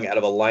Oasis song out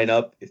of a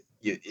lineup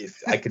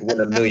if I could win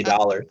 $1 million.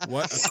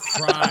 What a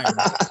crime.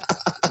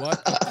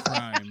 What a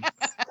crime.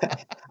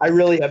 I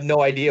really have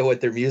no idea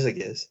what their music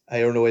is. I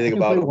don't know anything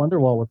about it.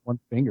 Wonderwall with one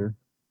finger.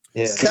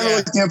 Yeah. It's kind of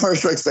like The Empire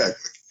Strikes Back.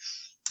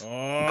 Oh,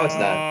 no, it's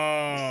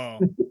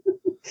not.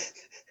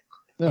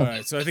 All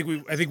right, so I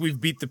think we've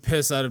beat the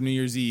piss out of New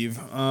Year's Eve.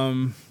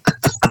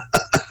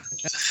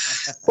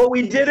 But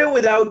we did it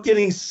without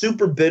getting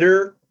super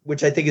bitter,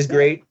 which I think is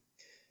great.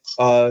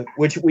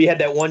 Which we had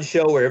that one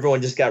show where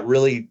everyone just got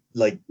really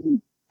like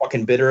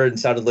fucking bitter and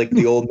sounded like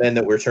the old men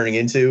that we're turning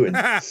into, and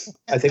I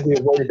think we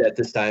avoided that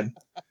this time.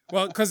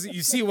 Well, because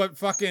you see what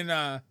fucking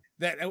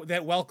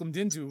that welcomed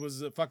into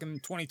was fucking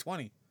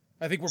 2020.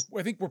 I think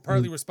we're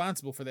partly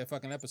responsible for that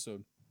fucking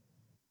episode.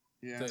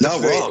 Yeah, no,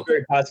 wrong.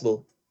 Very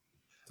possible.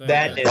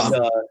 That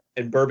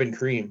and bourbon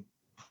cream.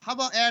 How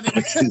about adding?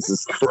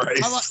 Jesus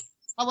Christ.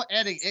 How about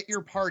adding at your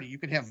party? You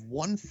could have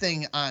one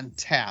thing on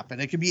tap, and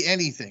it could be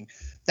anything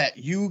that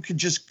you could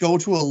just go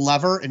to a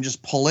lever and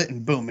just pull it,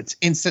 and boom, it's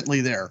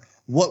instantly there.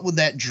 What would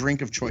that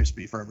drink of choice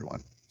be for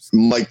everyone?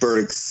 Mike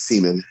Burdick's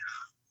semen.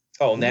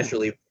 Oh,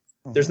 naturally.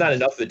 There's not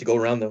enough of it to go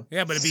around though.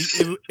 Yeah, but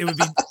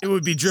it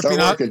would be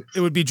dripping off. It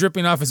would be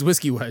dripping off his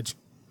whiskey wedge.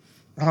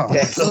 Oh,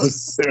 yeah. So it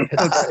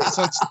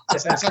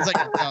sounds like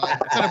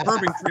instead of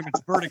bourbon cream,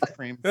 it's Burdick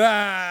cream.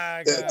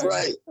 That's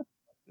right.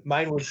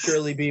 Mine would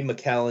surely be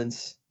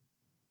Macallan's.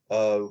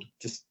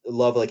 Just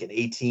love like an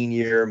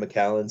 18-year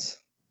Macallan's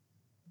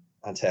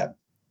on tap.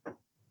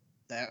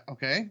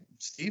 Okay,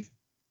 Steve.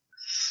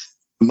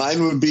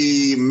 Mine would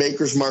be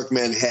Maker's Mark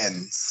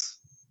Manhattan's.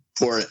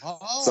 Pour it.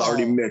 It's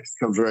already mixed.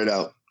 Comes right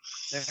out.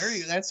 There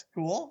you go. That's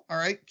cool. All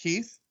right,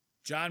 Keith.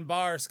 John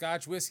Barr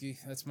Scotch whiskey.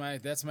 That's my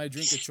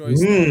drink of choice.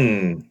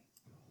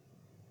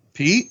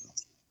 Pete.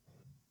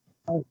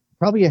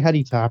 Probably a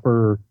heady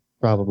topper.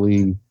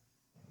 Probably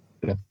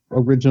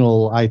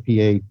original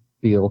IPA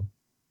feel.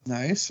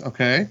 Nice.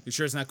 Okay. You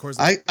sure it's not Coors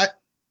Light?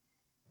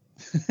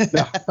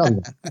 No, probably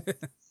not.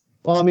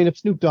 Well, I mean, if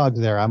Snoop Dogg's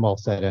there, I'm all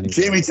set anyway.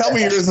 Jamie, tell me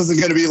yours isn't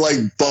going to be like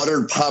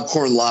buttered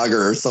popcorn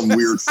lager or some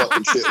weird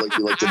fucking shit like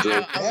you like to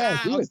drink. I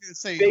was going to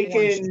say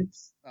bacon.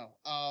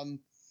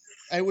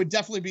 It would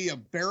definitely be a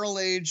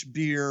barrel-aged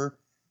beer,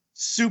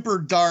 super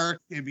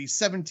dark. It'd be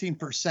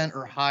 17%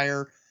 or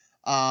higher.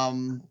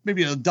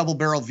 Maybe a double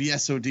barrel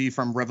VSOD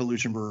from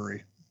Revolution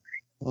Brewery.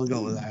 We'll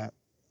go with that.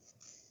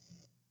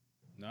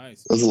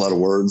 Nice. That's a lot of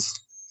words.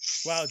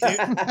 Wow.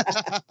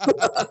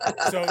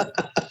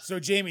 So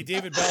Jamie,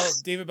 David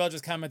Bell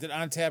just commented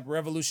on tap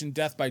Revolution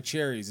Death by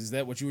Cherries. Is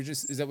that what you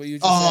just said?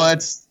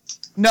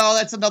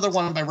 That's another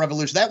one by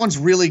Revolution. That one's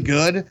really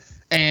good.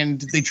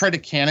 And they tried to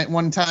can it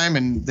one time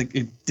and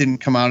it didn't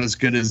come out as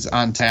good as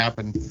on tap.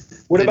 And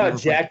what about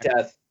Jack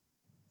Death?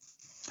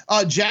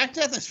 Jack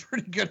Death is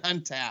pretty good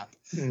on tap.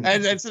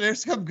 And so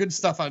there's some good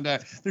stuff on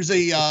that. There's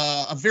a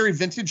very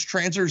vintage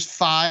Transers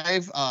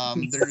 5.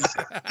 There's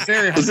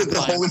very Is it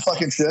the holy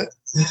fucking shit?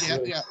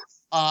 Yeah.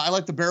 I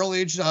like the barrel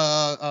aged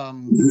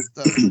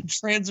the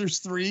Transers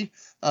 3.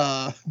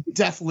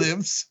 Death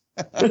Lives.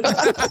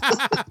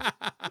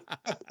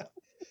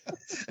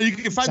 And you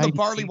can find the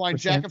barley wine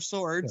Jack of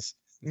Swords.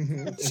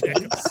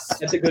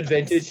 That's a good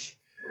vintage.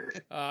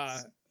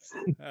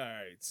 All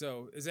right.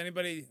 So, is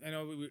anybody? I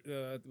know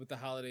with the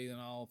holidays and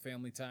all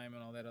family time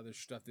and all that other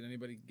stuff. Did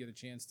anybody get a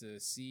chance to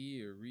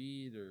see or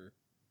read or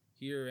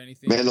hear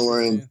anything?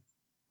 Mandalorian.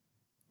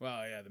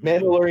 Well, yeah, the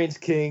Mandalorian's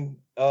king.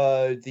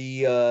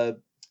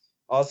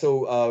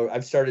 Also,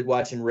 I've started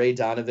watching Ray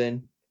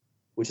Donovan,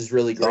 which is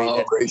really great.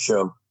 Oh, great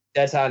show.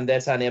 That's on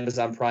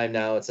Amazon Prime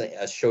now. It's a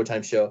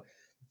Showtime show.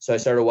 So I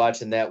started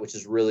watching that, which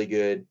is really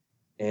good.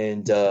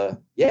 And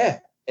yeah.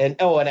 And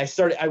I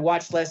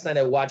watched last night.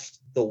 I watched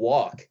The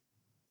Walk.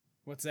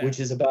 What's that? Which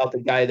is about the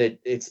guy that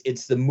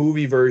it's the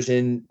movie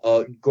version,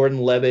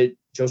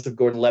 Joseph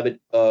Gordon-Levitt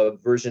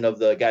version of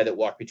the guy that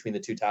walked between the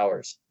two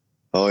towers.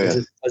 Oh yeah,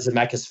 it's a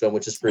Zemeckis film,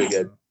 which is pretty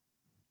good.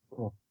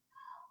 Cool.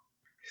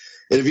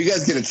 And if you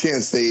guys get a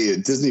chance,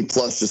 Disney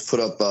Plus just put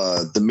up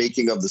the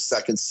making of the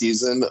second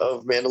season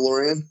of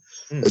Mandalorian.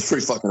 It's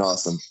pretty fucking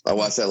awesome. I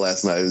watched that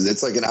last night.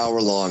 It's like an hour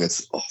long.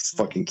 It's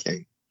fucking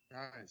king.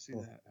 I see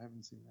that. I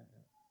haven't seen that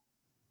yet.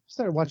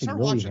 Started watching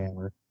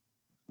Lilyhammer.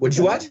 What'd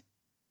you watch?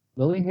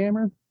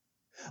 Lilyhammer?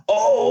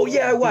 Oh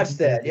yeah, I watched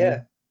that.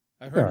 Yeah,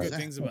 I've heard good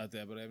things about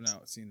that, but I have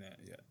not seen that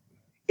yet.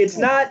 It's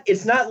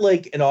not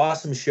like an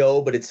awesome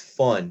show, but it's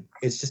fun.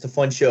 It's just a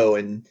fun show,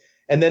 and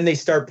then they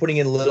start putting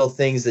in little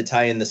things that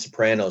tie in The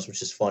Sopranos,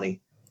 which is funny.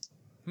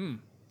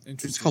 Interesting.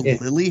 It's called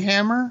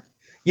Lilyhammer?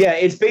 Yeah,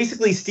 it's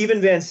basically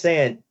Steven Van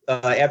Sant.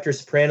 After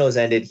Sopranos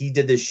ended, he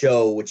did this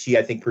show, which he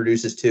I think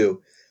produces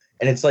too,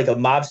 and it's like a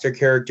mobster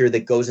character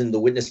that goes into the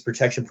witness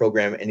protection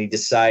program, and he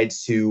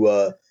decides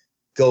to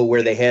go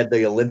where they had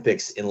the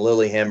Olympics in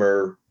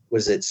Lillehammer.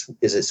 Is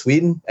it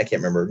Sweden? I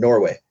can't remember.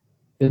 Norway.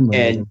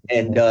 And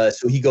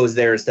so he goes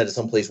there instead of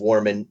someplace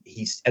warm, and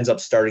he ends up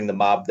starting the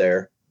mob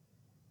there.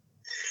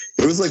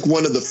 It was like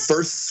one of the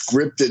first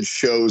scripted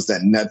shows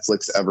that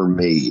Netflix ever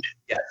made.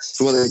 Yes.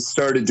 So when they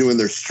started doing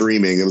their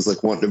streaming, it was like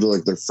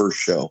their first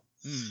show.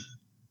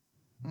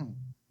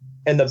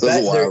 And the so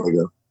that was a while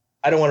ago.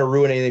 I don't want to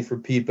ruin anything for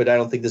Pete, but I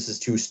don't think this is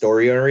too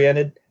story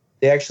oriented.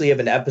 They actually have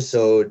an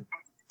episode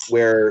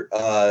where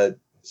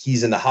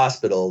he's in the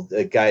hospital,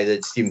 the guy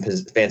that Steven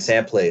Van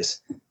Sant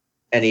plays,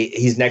 and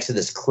he's next to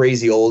this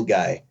crazy old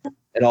guy,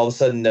 and all of a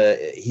sudden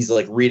he's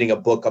like reading a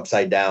book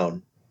upside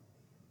down,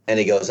 and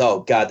he goes,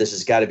 "Oh God, this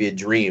has got to be a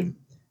dream."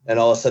 And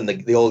all of a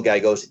sudden the old guy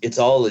goes, "It's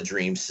all a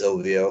dream,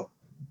 Silvio,"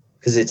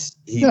 because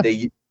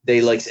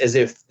they like as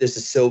if this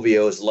is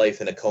Silvio's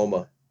life in a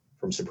coma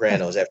from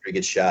Sopranos after he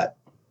gets shot.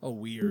 Oh,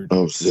 weird.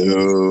 Oh,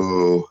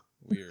 so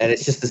weird. And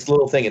it's just this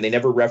little thing, and they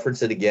never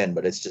reference it again,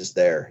 but it's just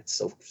there. It's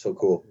so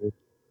cool.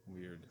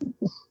 Weird.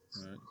 All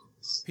right.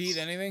 Pete,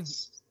 anything?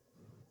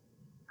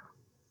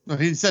 No,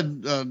 he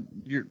said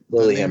your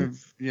Lilyhammer.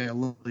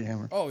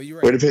 Lilyhammer. Oh, you're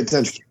right. Way to pay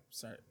attention.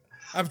 Sorry.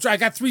 I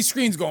got 3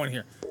 screens going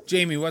here.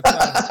 Jamie, what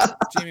about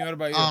you?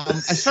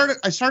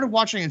 I started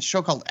watching a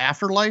show called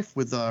Afterlife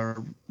with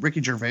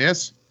Ricky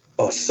Gervais.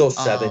 Oh, so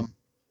 7.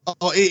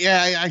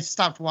 I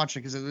stopped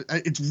watching because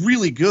it's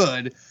really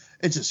good.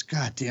 It's just,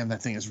 goddamn,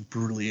 that thing is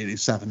brutally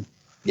 87.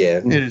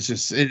 Yeah, it is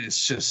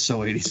just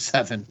so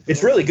 87.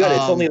 It's really good.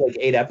 It's only like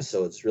 8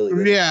 episodes. Really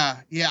good. Yeah.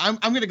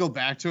 I'm gonna go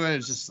back to it.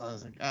 It's just I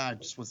was like, I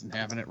just wasn't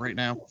having it right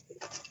now.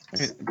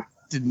 I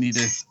didn't need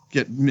to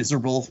get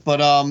miserable.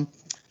 But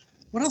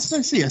what else did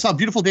I see? I saw A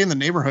Beautiful Day in the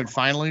Neighborhood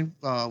finally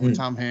with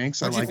Tom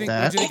Hanks. What'd you think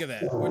of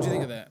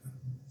that?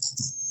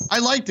 I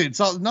liked it. It's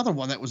another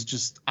one that was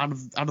just out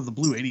of the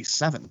blue,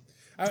 87.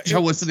 I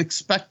wasn't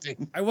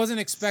expecting. I wasn't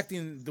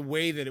expecting the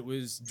way that it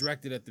was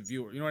directed at the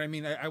viewer. You know what I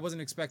mean? I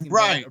wasn't expecting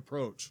that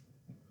approach.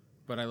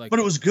 But I liked it. But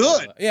it was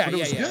good. It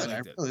was good.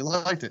 I really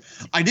liked it.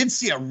 I did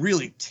see a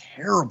really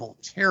terrible,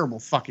 terrible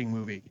fucking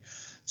movie.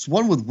 It's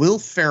one with Will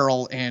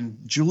Ferrell and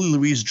Julie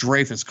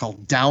Louis-Dreyfus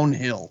called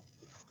Downhill.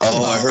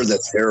 Oh, I heard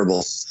that's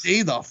terrible.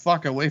 Stay the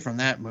fuck away from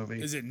that movie.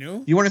 Is it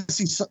new? You want to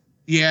see?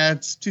 Yeah,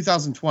 it's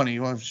 2020.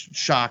 You want to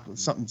shock?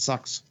 Something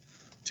sucks.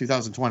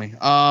 2020.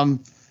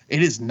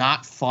 It is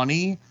not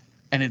funny,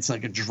 and it's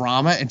like a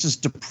drama. It's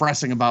just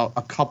depressing about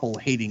a couple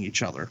hating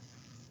each other.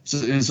 So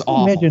it is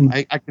awful. Imagine,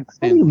 I can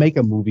how do you make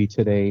a movie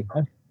today?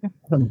 I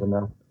don't even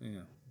know.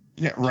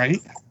 Yeah, right.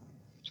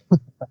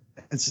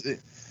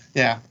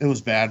 It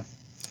was bad.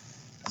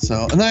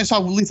 So, and then I saw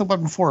Lethal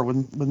Weapon 4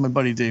 with my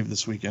buddy Dave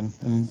this weekend,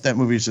 and that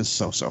movie is just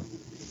so.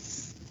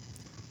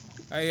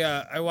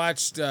 I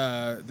watched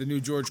the new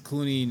George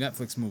Clooney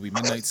Netflix movie,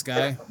 Midnight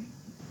Sky.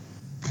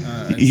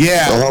 My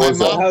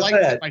mom liked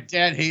it. My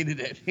dad hated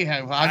it.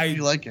 Yeah, how did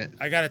you like it?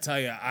 I gotta tell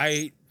you,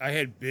 I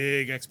had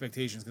big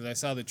expectations because I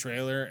saw the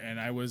trailer and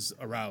I was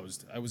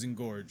aroused. I was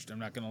engorged. I'm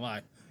not gonna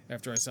lie.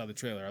 After I saw the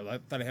trailer, I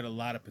thought it had a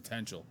lot of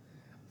potential.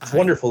 It's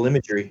wonderful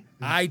imagery.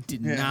 I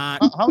did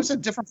not. How is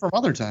that different from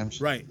other times?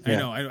 Right. Yeah. I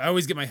know. I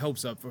always get my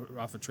hopes up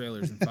off of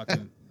trailers and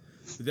fucking.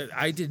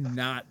 I did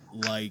not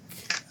like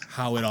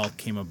how it all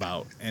came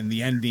about, and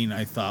the ending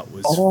I thought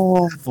was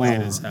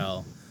flat as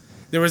hell.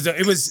 It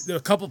was a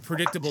couple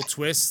predictable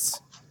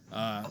twists.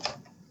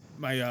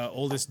 My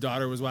oldest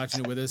daughter was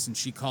watching it with us, and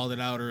she called it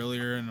out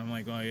earlier, and I'm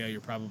like, oh yeah,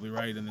 you're probably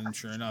right. And then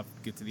sure enough,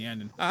 get to the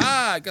end,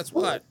 and guess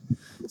what?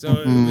 So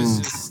it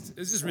was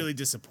just really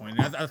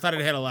disappointing. I thought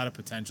it had a lot of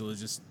potential. It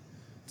just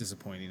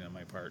disappointing on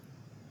my part.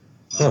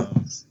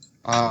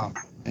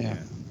 Yeah.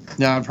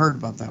 Yeah, I've heard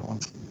about that one.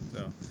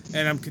 So,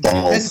 and I'm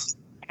continuing.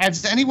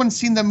 Has anyone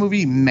seen the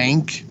movie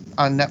Mank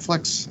on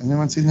Netflix?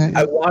 Anyone seen that yet?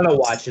 I want to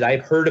watch it.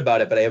 I've heard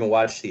about it, but I haven't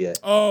watched it yet.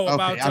 Oh, Okay,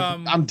 about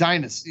I'm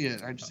dying to see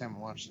it. I just haven't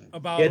watched it.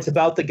 about Yeah, it's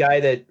about the guy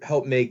that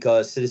helped make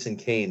Citizen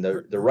Kane,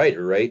 the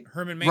writer, right?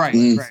 Herman Right,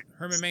 Mankiewicz. right.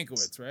 Herman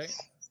Mankiewicz, right?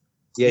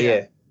 Yeah, Yeah.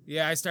 yeah.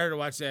 Yeah, I started to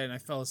watch that and I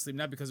fell asleep.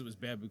 Not because it was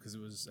bad, because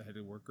it was I had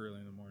to work early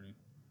in the morning.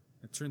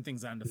 I turned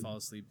things on to fall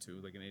asleep too,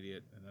 like an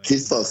idiot. And then He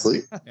fell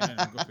asleep. Yeah, I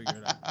know, go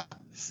figure it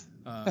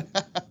out.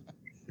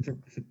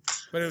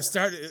 But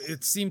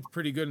it seemed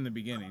pretty good in the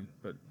beginning,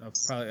 but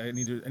I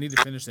need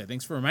to finish that.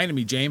 Thanks for reminding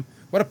me, James.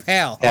 What a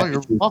pal. Oh,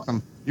 you're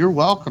welcome. You're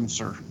welcome,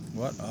 sir.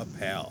 What a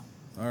pal.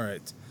 All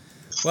right.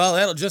 Well,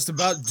 that'll just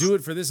about do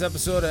it for this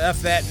episode of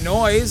F That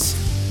Noise.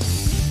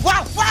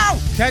 Wow, wow!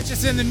 Catch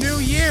us in the new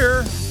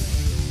year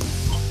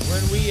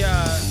when we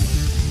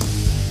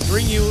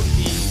bring you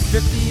the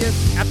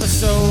 50th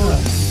episode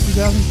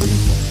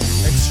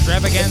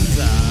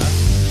extravaganza.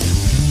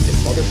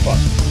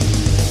 Motherfucker.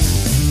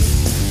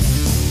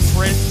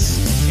 Prince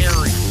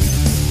Harry.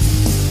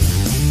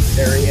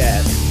 Harry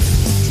ass.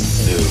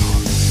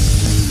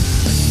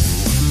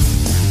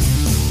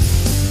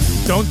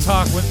 Don't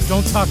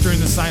talk during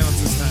the silence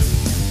this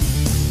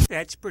time.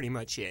 That's pretty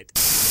much it.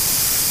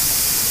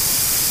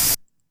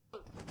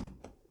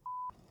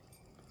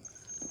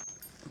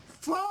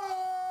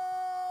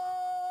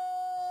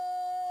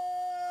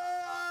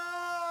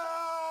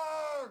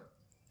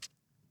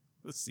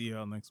 Let's see you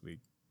all next week.